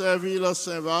Irena Serville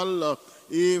Saint-Val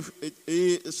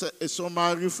et son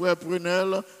mari frère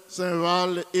Prunel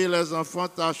Saint-Val et les enfants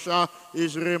Tacha et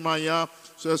Jérémia,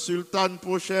 sœur Sultane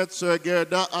Pochette, sœur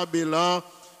Gerda Abela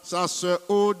sa sœur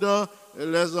Aude,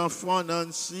 les enfants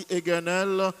Nancy et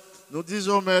Guenel. Nous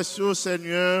disons merci au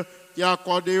Seigneur qui a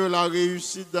accordé la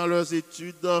réussite dans leurs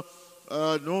études.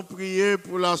 Nous prions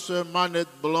pour la sœur Manette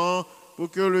Blanc,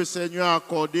 pour que le Seigneur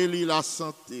accorde lui la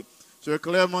santé. Ce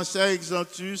Clémentia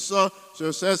Exantus,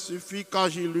 ce Saint-Suffit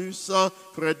Cagilus,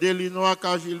 frère Delinois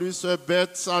Cagilus,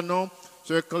 Beth Sanon,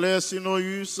 ce Claire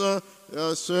Sinoïus,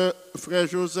 ce frère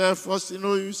Joseph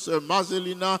Sinoïus,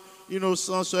 Marcelina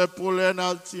Innocent, ce Pauline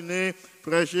Altiné,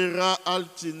 frère Gérard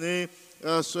Altiné,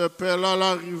 ce Pella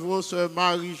Larivo, ce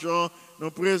Marie-Jean.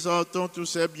 Nous présentons tous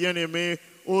ces bien-aimés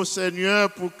au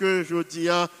Seigneur pour que je dis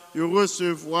de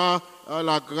recevoir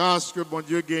la grâce que bon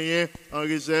Dieu gagne en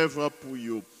réserve pour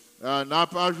vous. N'a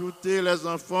pas ajouté les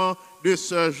enfants de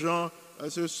Sœur Jean,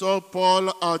 ce sont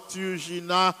Paul, Arthur,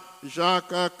 Gina,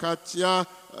 Jacques, Katia,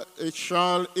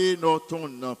 Charles et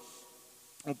Norton.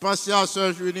 On passe à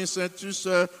Sœur Julie Saintus,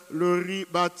 Laurie,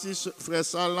 Baptiste, Frère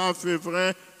Salan,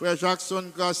 Févrin, Frère Jackson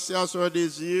Gracia, Sœur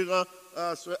Désir,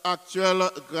 Sœur Actuel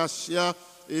Gracia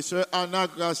et Sœur Anna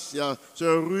Gracia,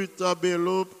 Sœur Ruth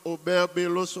Bello, Aubert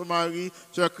Bello, son mari,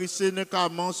 Sœur Christine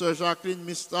Camon, Sœur Jacqueline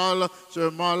Mistal,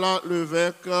 Sœur Mala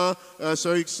Levesque,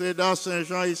 Sœur Ixeda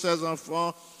Saint-Jean et ses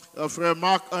enfants, Frère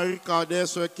Marc-Henri Cadet,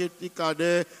 Sœur Katie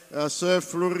Cadet, Sœur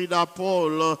Florida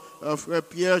Paul, Frère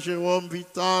Pierre-Jérôme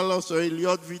Vital, Sœur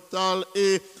Eliott Vital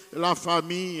et la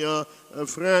famille,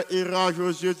 Frère Ira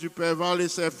José Duperval et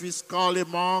ses fils Carl et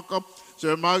Marc,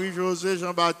 Sœur Marie-José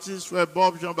Jean-Baptiste, Frère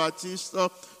Bob Jean-Baptiste,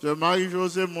 Sœur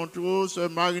Marie-José Montrose,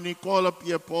 Sœur Marie-Nicole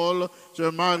Pierre-Paul,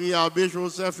 Sœur Marie-Abbé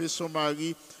Joseph et son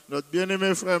mari, notre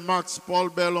bien-aimé frère Max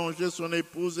Paul Bélanger, son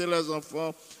épouse et les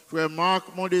enfants, Frère Marc,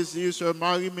 mon désir, Sœur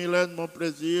Marie-Mylène, mon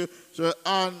plaisir, Sœur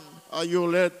Anne,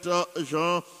 Yolette,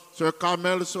 Jean, Sœur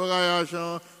Kamel, Soraya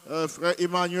Jean, Frère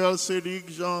Emmanuel,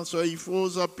 Cédric Jean, Sœur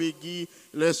Ifose, Peggy,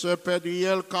 les Sœurs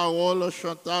Pédriel, Carole,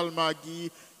 Chantal, Maggie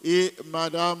et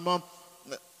Madame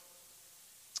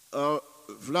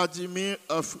Vladimir,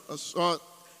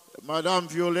 Madame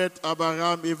Violette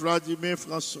Abraham et Vladimir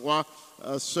François,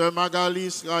 Sœur Magali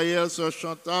Israël, Sœur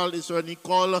Chantal et Sœur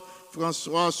Nicole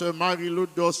François, Sœur Marie-Lou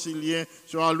Dorcilien,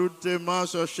 Sœur Aloud Théma,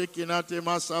 Sœur Shekina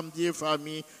Théma, Samedi et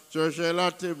famille, Sœur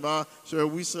Gela Théma, Sœur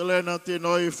Wisselen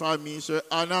Anténor et famille, Sœur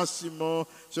Anna Simon,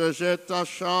 Sœur Jetta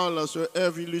Charles, Sœur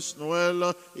Hervilus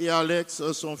Noël et Alex,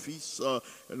 son fils.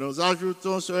 Nous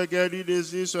ajoutons Sœur Gerdy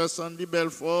Désir, Sœur Sandy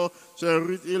Belfort, Sœur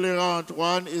Ruth Hilera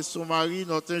Antoine et son mari,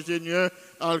 notre ingénieur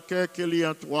Alker Kelly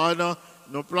Antoine.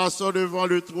 Nous plaçons devant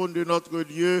le trône de notre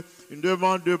Dieu une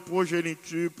demande de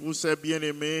progéniture pour ces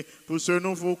bien-aimés, pour ce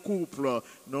nouveau couple.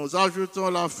 Nous ajoutons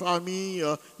la famille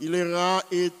Hilera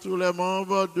et tous les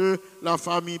membres de la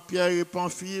famille Pierre et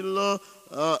Pamphile,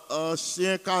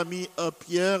 Sien Camille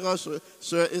Pierre,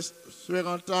 Sœur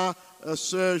Espéranta,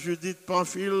 Sœur Judith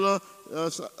Pamphile,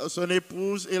 son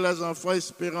épouse et les enfants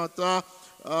Espéranta,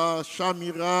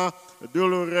 Chamira,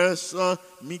 Dolores,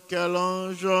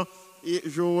 Michel-Ange, et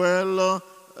Joël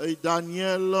et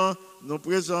Daniel. Nous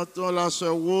présentons la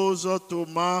sœur Rose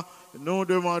Thomas. Nous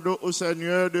demandons au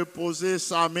Seigneur de poser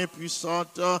sa main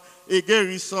puissante et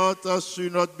guérissante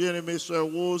sur notre bien-aimée sœur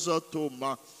Rose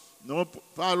Thomas. Nous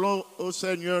parlons au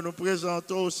Seigneur, nous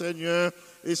présentons au Seigneur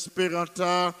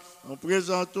Espéranta, nous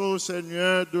présentons au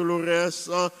Seigneur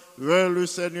Dolores, vers le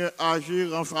Seigneur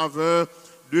agir en faveur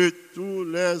de tous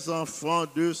les enfants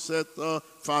de cette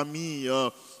famille.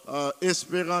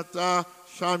 Espéranta,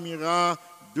 Chamira,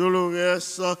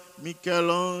 Dolores,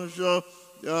 Michel-Ange,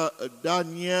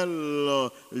 Daniel,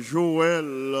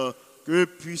 Joël, que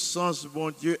puissance,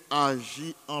 bon Dieu,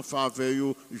 agit en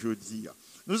faveur aujourd'hui.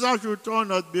 Nous ajoutons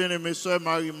notre bien-aimée sœur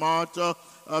Marie-Marthe,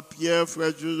 Pierre,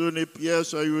 frère Dieudonné Pierre,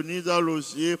 sœur Yonida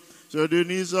Losier, sœur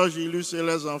Denise Gilus et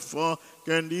les enfants,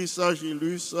 Candice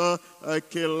Gilus,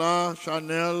 Kella,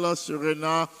 Chanel,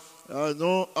 Serena.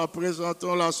 Nous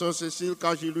présentons la sœur Cécile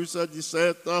Cagilus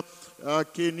 17,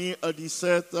 Kenny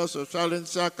 17, sœur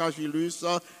Chalencia Cagilus,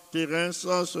 Thérèse,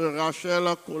 sœur Rachel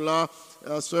Cola,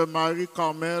 sœur Marie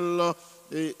Carmel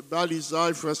et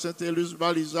Balisage, frère Saint-Élus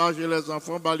Balisage et les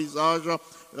enfants Balisage,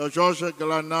 Georges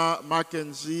Glana,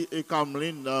 Mackenzie et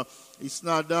Cameline,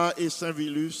 Isnada et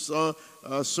Saint-Vilus,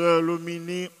 sœur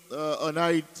Lumini en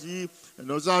Haïti.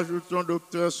 Nous ajoutons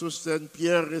docteur Soustène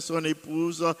Pierre et son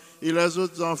épouse et les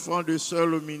autres enfants de sœur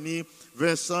Lumini,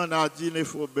 Vincent, Nadine et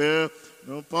Faubert.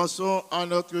 Nous pensons à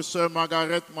notre sœur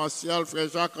Margaret Martial, frère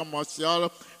Jacques Martial,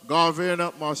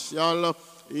 Garvin Martial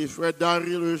et frère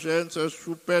Daryl Eugène, sœur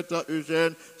Choupette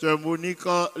Eugène, sœur Monique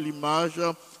Limage,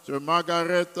 sœur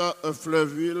Margaret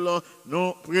Fleuville.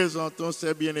 Nous présentons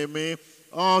ces bien-aimés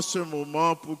en ce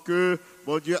moment pour que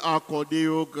bon Dieu a accordé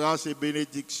aux grâce et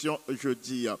bénédiction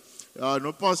jeudi.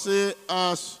 Nous pensons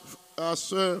à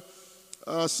sœur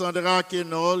Sandra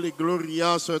Kenol et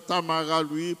Gloria, sœur Tamara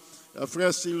lui,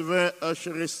 frère Sylvain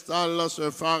Cherestal,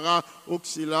 sœur Farah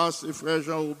Auxilas et frère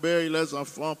Jean-Roubert et les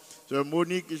enfants, sœur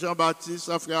Monique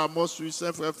Jean-Baptiste, frère Amos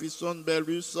Suissin, frère Fisson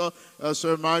Bellus,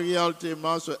 sœur Marie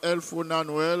Altema, sœur Elfona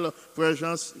Noël, frère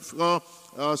Jean Sifran,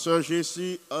 sœur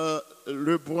Jessie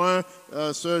Lebrun,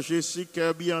 sœur Jessie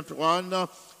Kirby Antoine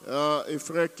et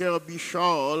frère Kirby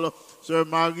Charles, sœur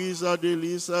Marisa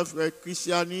Delis, frère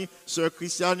Christiani, sœur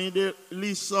Christiani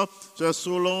Delis, sœur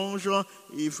Solange,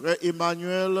 et frère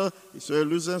Emmanuel, et sœur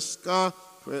Luzinska,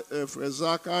 frère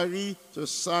Zachary, sœur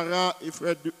Sarah et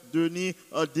frère Denis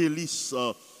Delis.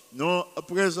 Nous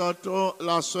présentons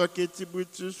la sœur Katie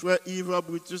Brutus, frère Yves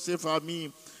Brutus et famille,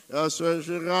 sœur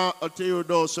Gérard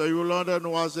Théodore, sœur Yolande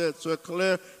Noisette, sœur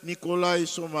Claire Nicolas et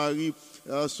son mari,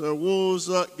 sœur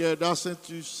Rose Gerda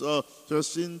Saintus, sœur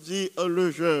Cindy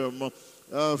Legerme,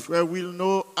 frère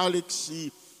Wilno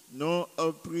Alexis. Nous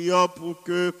prions pour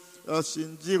que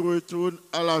Cindy retourne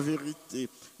à la vérité.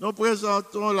 Nous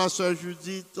présentons la sœur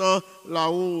Judith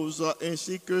Larose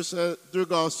ainsi que ses deux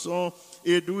garçons,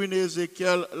 Edwin et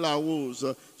Ézéchiel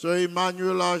Larose. Sœur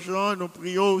Emmanuel Agent, nous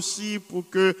prions aussi pour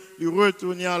qu'il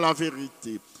retourne à la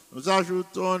vérité. Nous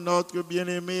ajoutons notre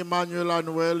bien-aimé Emmanuel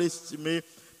Anoël estimé,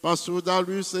 Pasteur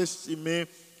Dalus estimé.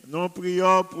 Nous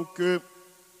prions pour que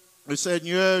le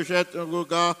Seigneur jette un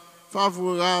regard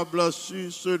favorable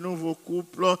sur ce nouveau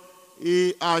couple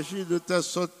et agit de telle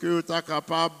sorte que tu es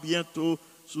capable bientôt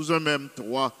sous un même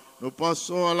toit. Nous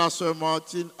passons à la sœur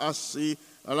Martine Assé,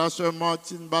 à la sœur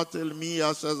Martine Barthélemy,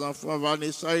 à ses enfants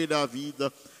Vanessa et David,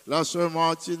 la sœur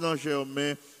Martine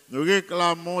Germain. Nous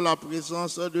réclamons la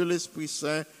présence de l'Esprit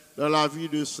Saint dans la vie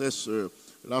de ses sœurs.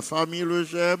 La famille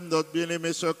Legem, notre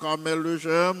bien-aimée sœur Carmel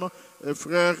Legem,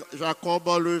 frère Jacob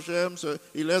Legem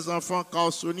et les enfants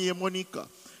Carsoni et Monica.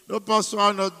 Nous passons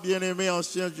à notre bien-aimé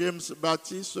ancien James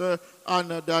Baptiste,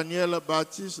 Anne Daniel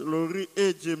Baptiste, Laurie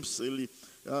et James Lee.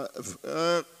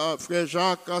 Frère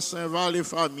Jacques Saint-Val et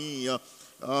famille.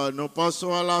 Nous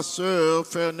passons à la sœur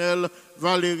Fernelle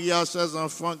Valéria, ses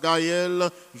enfants Gaël,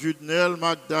 Judnel,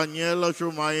 Magdaniel,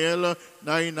 Jomaël,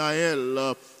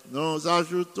 Naïnaël. Nous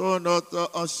ajoutons notre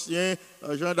ancien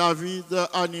Jean-David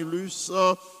Anilus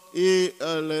et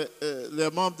les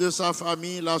membres de sa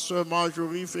famille, la sœur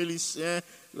Marjorie Félicien,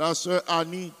 la sœur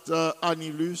Anit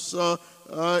Anilus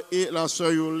et la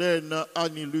sœur Yolène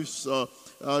Anilus.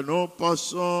 Nous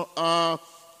passons à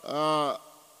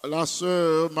la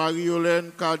sœur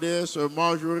Marie-Yolène Cadet, sœur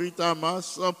Marjorie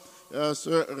Tamas,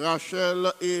 sœur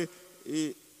Rachel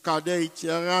et Cadet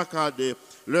Itiara Cadet,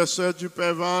 les sœurs du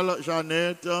Péval,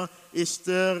 Jeannette,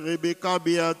 Esther, Rebecca,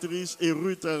 Béatrice et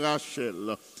Ruth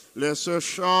Rachel, les sœurs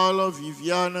Charles,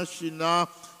 Viviane, China,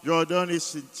 Jordan et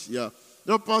Cynthia.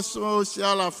 Nous passons aussi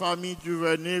à la famille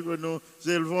Duvernay que nous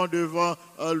élevons devant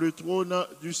le trône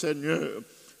du Seigneur.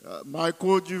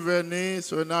 Michael Duvernay,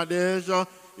 sœur Nadège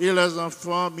et les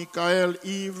enfants Michael,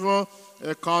 Yves,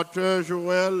 Carter,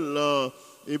 Joël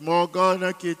et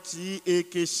Morgan, Ketty et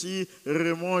Kessie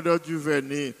Raymond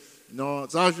Duvernay. Nous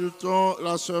ajoutons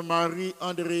la sœur Marie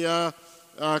Andrea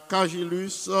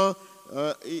Cagilus,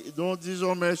 dont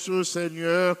disons merci au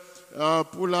Seigneur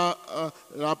pour la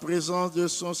présence de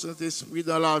son Saint-Esprit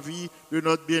dans la vie de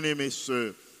notre bien-aimée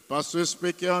sœur. Pasteur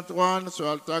Spéké Antoine,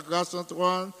 sœur Altagrace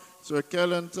Antoine, sœur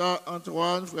Kelenta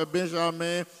Antoine, frère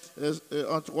Benjamin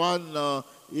Antoine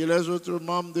et les autres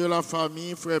membres de la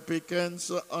famille, frère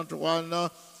Pékens Antoine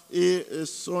et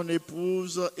son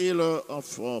épouse et leur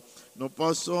enfant. Nous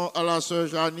passons à la sœur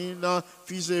Janine,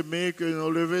 fils aimé, que nous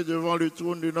levons devant le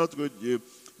trône de notre Dieu.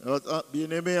 Notre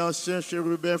bien-aimé ancien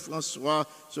chérubin François,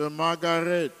 sœur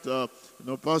Margaret.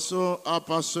 Nous passons à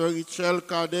pasteur Richel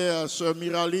Cadet, à sœur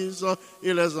Miralise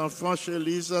et les enfants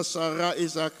Chélise, Sarah et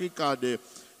Zachary Cadet.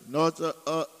 Notre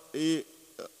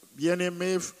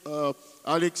bien-aimé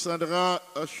Alexandra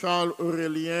Charles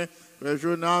Aurélien, frère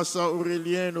Jonas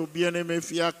Aurélien, nos bien-aimés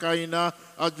filles Kaina,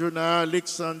 Adjona,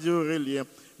 Alexandre Aurélien,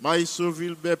 Maïso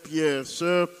Vilbert Pierre,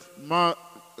 sœur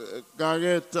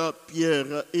Margaret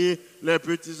Pierre et les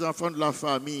petits-enfants de la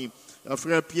famille.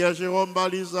 Frère Pierre Jérôme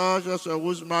Balisage, sœur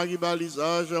Rose-Marie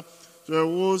Balisage, sœur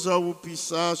Rose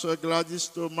Roupissa, sœur Gladys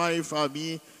Thomas et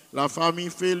famille, la famille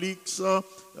Félix,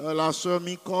 la sœur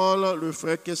Nicole, le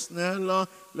frère Kesnel,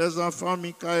 les enfants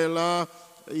Michaela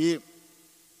et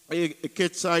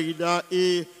Ketsaïda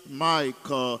et Mike.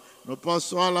 Nous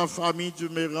passons à la famille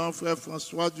Duméran, frère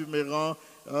François Duméran,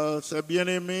 ses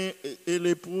bien-aimés et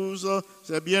l'épouse,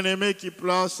 ses bien-aimés qui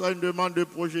placent une demande de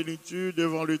progéniture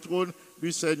devant le trône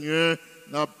du Seigneur.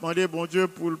 Nous avons demandé, bon Dieu,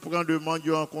 pour le prendre demande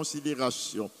en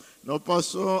considération. Nous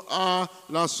passons à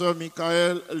la sœur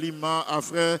Michael Lima, à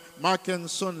frère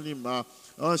Mackinson Lima,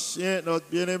 notre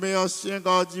bien-aimé ancien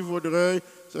gardien Vaudreuil,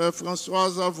 sœur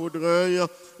Françoise Vaudreuil,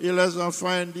 et les enfants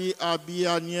Andy, Abby,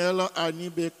 Aniel, Annie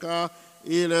Becca,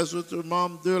 et les autres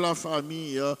membres de la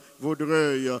famille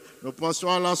Vaudreuil. Nous passons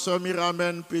à la sœur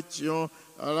Miramène Pétion,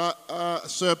 à la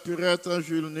sœur Purette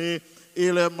Julné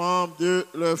et les membres de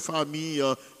leur famille.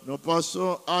 Nous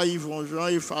passons à Yvon Jean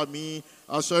et famille,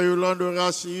 à sœur Yolande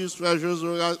Horacius, frère José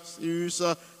Horacius,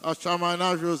 à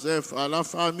Chamana Joseph, à la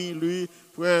famille, lui,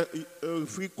 frère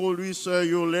Frico, lui, sœur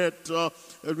Yolette,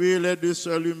 lui, les deux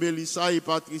sœurs, lui, Mélissa et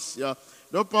Patricia.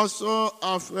 Nous passons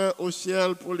à frère au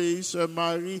ciel, Pauléus, sœur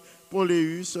Marie,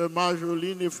 Pauléus,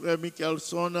 Marjoline et frère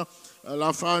Michelson,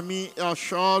 la famille à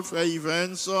Charles, frère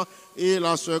Evans, et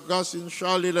la sœur Grassine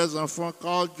Charles et les enfants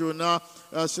Carl, Jonah,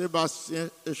 Sébastien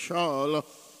et Charles.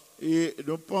 Et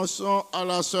nous pensons à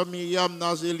la sœur Myriam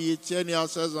Nazélie Etienne et à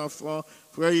ses enfants,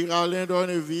 frère Iralin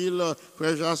Donneville,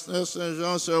 frère Jasner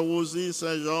Saint-Jean, sœur Rosie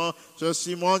Saint-Jean, sœur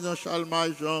Simon Jean-Charles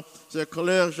Majan, sœur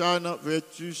Claire Jeanne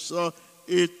Vertus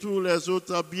et tous les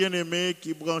autres bien-aimés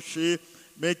qui branchaient,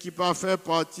 mais qui pas fait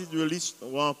partie de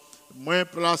l'histoire. Moins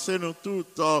placez nous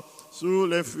toutes sous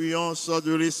l'influence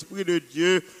de l'Esprit de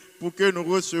Dieu pour que nous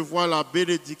recevions la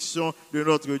bénédiction de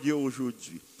notre Dieu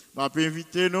aujourd'hui.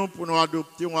 Invitez-nous pour nous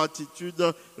adopter une attitude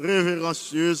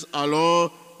révérencieuse alors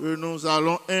que nous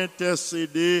allons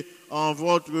intercéder en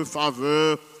votre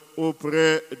faveur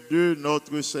auprès de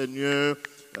notre Seigneur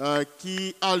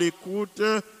qui, à l'écoute,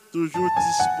 toujours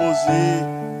disposé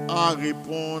à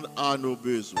répondre à nos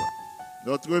besoins.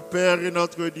 Notre Père et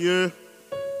notre Dieu,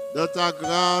 dans ta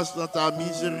grâce, dans ta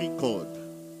miséricorde,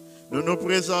 nous nous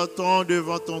présentons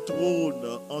devant ton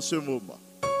trône en ce moment.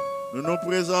 Nous nous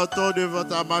présentons devant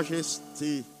ta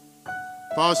majesté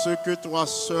parce que toi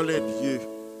seul es Dieu.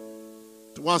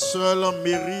 Toi seul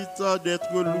mérite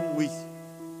d'être loué.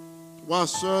 Toi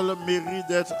seul mérite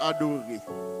d'être adoré.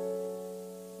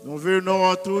 Nous venons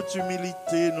en toute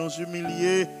humilité nous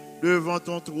humilier devant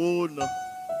ton trône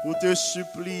pour te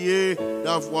supplier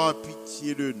d'avoir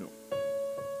pitié de nous.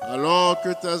 Alors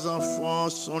que tes enfants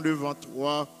sont devant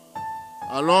toi,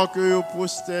 alors que vous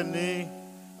prosternés,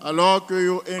 alors que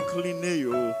vous inclinés,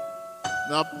 nous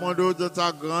demandons de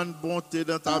ta grande bonté,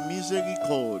 de ta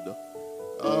miséricorde,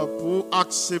 pour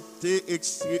accepter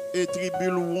et tribuer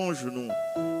louange nous,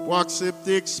 pour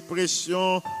accepter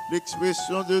l'expression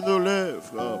de nos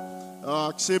lèvres,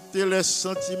 accepter les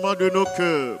sentiments de nos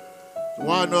cœurs.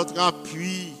 Toi notre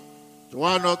appui,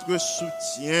 toi notre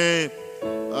soutien,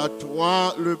 à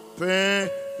toi le pain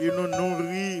qui nous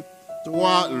nourrit,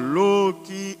 toi l'eau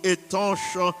qui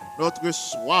étanche notre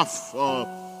soif.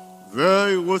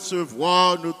 Veuille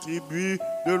recevoir nos tribus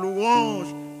de louange,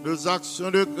 nos actions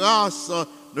de grâce,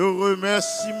 nos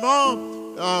remerciements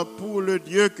pour le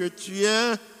Dieu que tu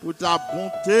es, pour ta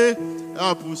bonté,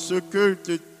 pour ce que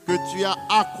tu as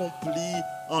accompli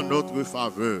en notre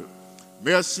faveur.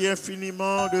 Merci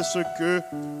infiniment de ce que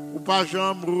vous pas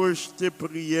jamais rejeté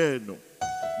prière nous.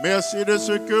 Merci de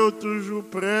ce que vous êtes toujours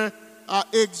prêt à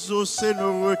exaucer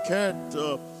nos requêtes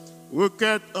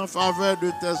en faveur de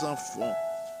tes enfants.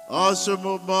 En ce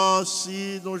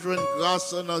moment-ci, nous jouons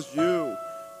grâce à nos yeux.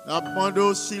 Nous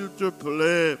demandons, s'il te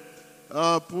plaît,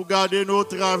 pour garder nos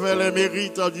travers les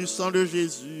mérites du sang de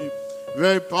Jésus.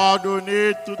 Veuille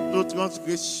pardonner toutes nos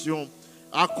transgressions.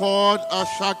 Accorde à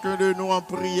chacun de nous en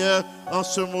prière en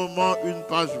ce moment une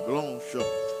page blanche.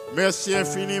 Merci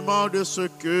infiniment de ce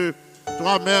que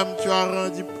toi-même tu as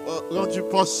rendu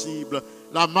possible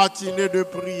la matinée de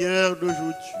prière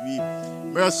d'aujourd'hui.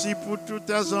 Merci pour tous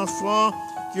tes enfants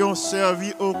qui ont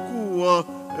servi au cours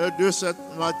de cette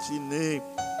matinée.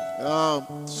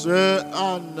 Sœur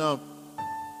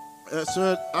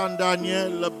Anne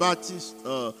Daniel Baptiste,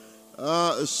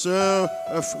 sœur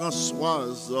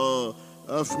Françoise,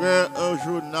 frère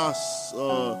Jonas,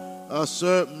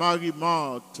 sœur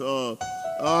Marie-Marthe,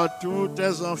 tous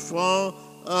tes enfants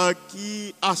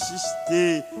qui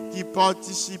assistaient, qui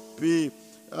participaient,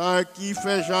 qui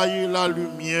fait jaillir la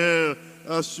lumière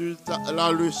sur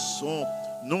la leçon.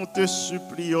 Nous te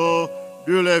supplions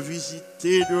de les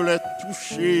visiter, de les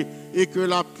toucher et que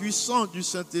la puissance du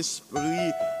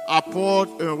Saint-Esprit apporte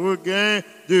un regain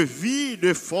de vie,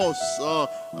 de force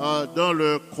dans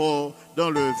leur corps,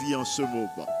 dans leur vie en ce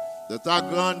moment. De ta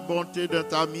grande bonté, de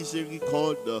ta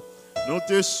miséricorde, nous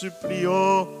te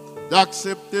supplions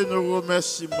d'accepter nos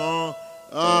remerciements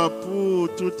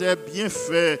pour tous tes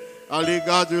bienfaits à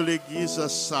l'égard de l'Église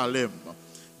Salem.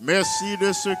 Merci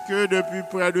de ce que depuis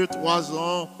près de 3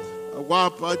 ans, on va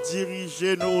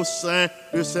diriger nous au sein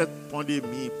de cette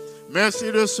pandémie.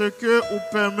 Merci de ce que vous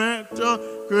permettez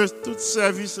que tout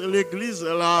service de l'Église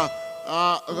là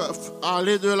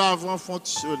aller de l'avant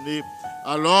fonctionner.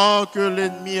 Alors que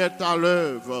l'ennemi est à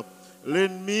l'œuvre,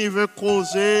 l'ennemi veut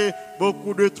causer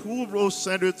beaucoup de troubles au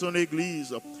sein de ton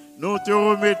Église. Nous te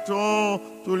remettons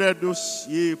tous les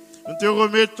dossiers, nous te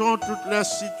remettons toutes les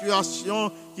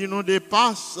situations qui nous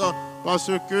dépassent,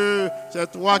 parce que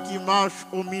c'est toi qui marches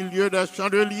au milieu des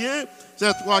chandeliers,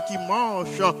 c'est toi qui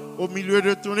marches au milieu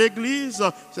de ton Église,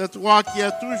 c'est toi qui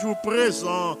es toujours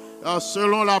présent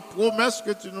selon la promesse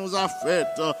que tu nous as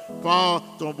faite par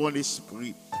ton bon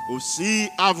esprit. Aussi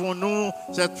avons-nous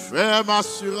cette ferme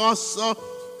assurance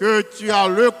que tu as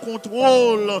le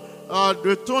contrôle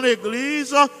de ton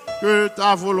Église, que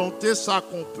ta volonté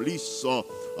s'accomplisse.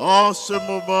 En ce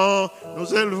moment,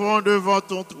 nous élevons devant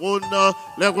ton trône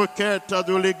les requêtes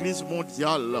de l'Église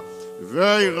mondiale.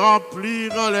 Veuille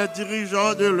remplir les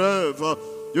dirigeants de l'œuvre,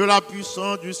 de la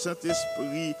puissance du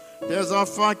Saint-Esprit, des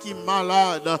enfants qui sont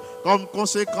malades comme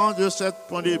conséquence de cette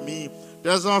pandémie,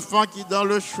 des enfants qui sont dans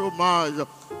le chômage,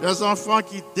 des enfants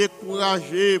qui sont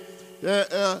découragés,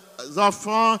 des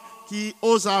enfants qui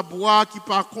osent boire, qui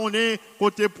ne connaissent pas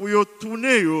côté pour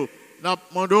tourner. Nous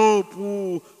demandons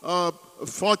pour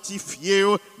fortifier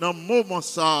dans le moment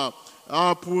ça,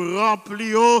 pour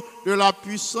remplir de la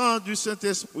puissance du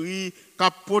Saint-Esprit,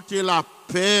 capoter la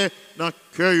paix dans le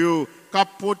cœur,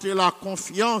 capoter la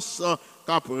confiance,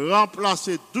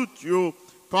 remplacer doute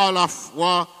par la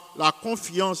foi, la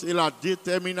confiance et la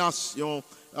détermination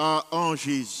en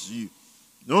Jésus.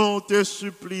 Nous te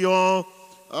supplions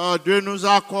de nous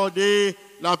accorder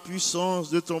la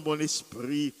puissance de ton bon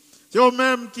esprit. C'est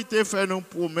eux-mêmes qui t'ont fait nos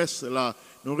promesses là.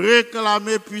 Nous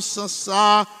réclamons puissance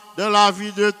ça dans la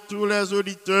vie de tous les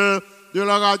auditeurs de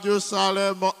la radio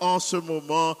Salem en ce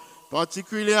moment,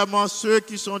 particulièrement ceux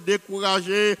qui sont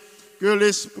découragés que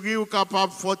l'Esprit est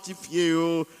capable de fortifier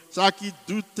eux, ça qui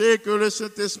doutait que le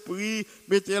Saint-Esprit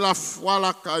mettait la foi à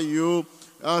la caillou,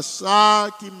 ça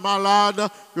qui est malade,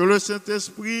 que le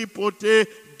Saint-Esprit portait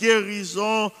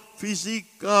guérison physique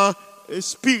et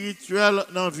spirituelle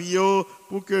dans la vie,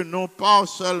 pour que nous pas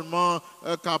seulement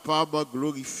capables de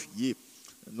glorifier.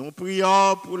 Nous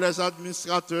prions pour les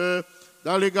administrateurs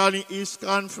d'Allegheny East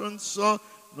Conference.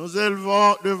 Nous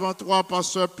élevons devant toi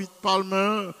Pasteur Pete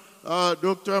Palmer,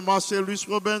 Dr. Marcellus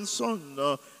Robinson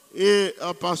et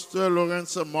Pasteur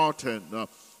Lawrence Martin.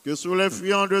 Que sous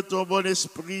l'influence de ton bon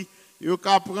esprit, ils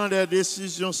puissent prendre des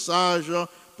décisions sages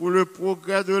pour le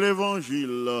progrès de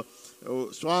l'Évangile.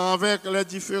 Soit avec les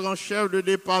différents chefs de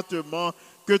département,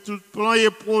 que tout plan et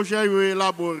projet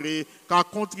élaboré, qu'a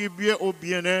contribué au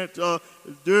bien-être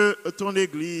de ton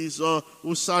Église,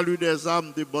 au salut des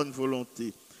âmes de bonne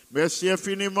volonté. Merci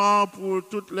infiniment pour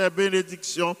toutes les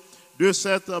bénédictions de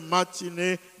cette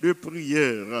matinée de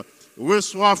prière.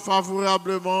 Reçois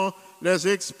favorablement les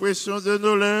expressions de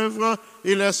nos lèvres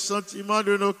et les sentiments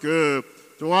de nos cœurs.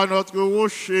 Toi, notre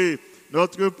rocher,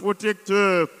 notre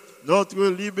protecteur, notre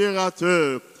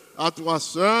libérateur. À toi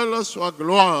seul soit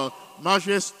gloire,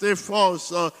 majesté,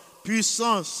 force,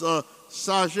 puissance,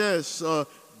 sagesse,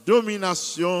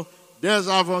 domination, dès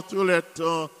avant tous les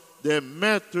temps, dès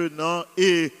maintenant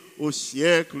et au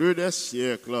siècle des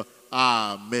siècles.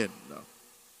 Amen.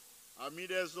 Amis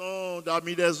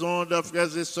des ondes,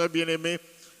 frères et sœurs bien-aimés,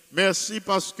 merci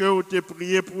parce que vous avez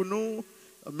prié pour nous.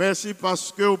 Merci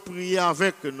parce que vous priez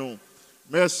avec nous.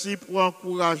 Merci pour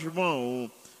l'encouragement.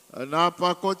 On n'a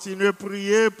pas continué à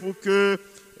prier pour que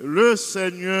le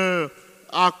Seigneur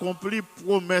accomplisse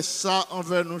promesse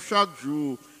envers nous chaque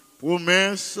jour.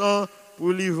 Promesse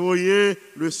pour livrer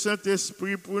le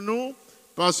Saint-Esprit pour nous,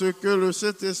 parce que le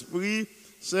Saint-Esprit,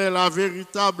 c'est la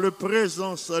véritable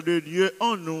présence de Dieu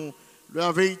en nous,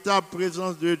 la véritable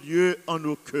présence de Dieu en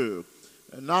nos cœurs.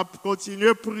 On a continué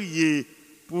à prier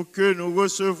pour que nous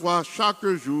recevions chaque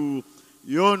jour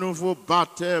un nouveau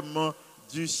baptême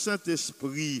du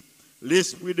Saint-Esprit,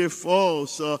 l'esprit de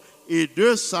force et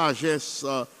de sagesse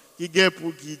qui est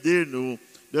pour guider nous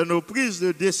dans nos prises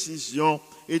de décision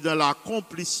et dans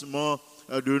l'accomplissement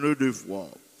de nos devoirs.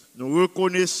 Nous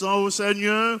reconnaissons au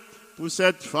Seigneur pour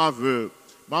cette faveur.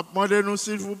 Demandez-nous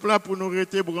s'il vous plaît pour nous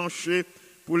rester branchés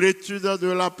pour l'étude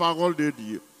de la parole de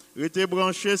Dieu. Restez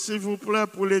branchés s'il vous plaît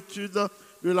pour l'étude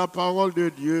de la parole de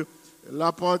Dieu,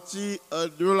 la partie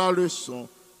de la leçon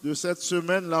de cette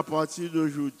semaine, la partie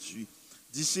d'aujourd'hui.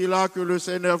 D'ici là, que le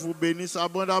Seigneur vous bénisse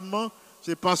abondamment.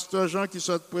 C'est Pasteur Jean qui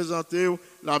souhaite présenter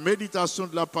la méditation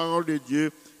de la parole de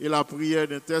Dieu et la prière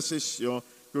d'intercession.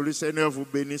 Que le Seigneur vous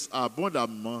bénisse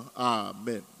abondamment.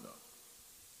 Amen.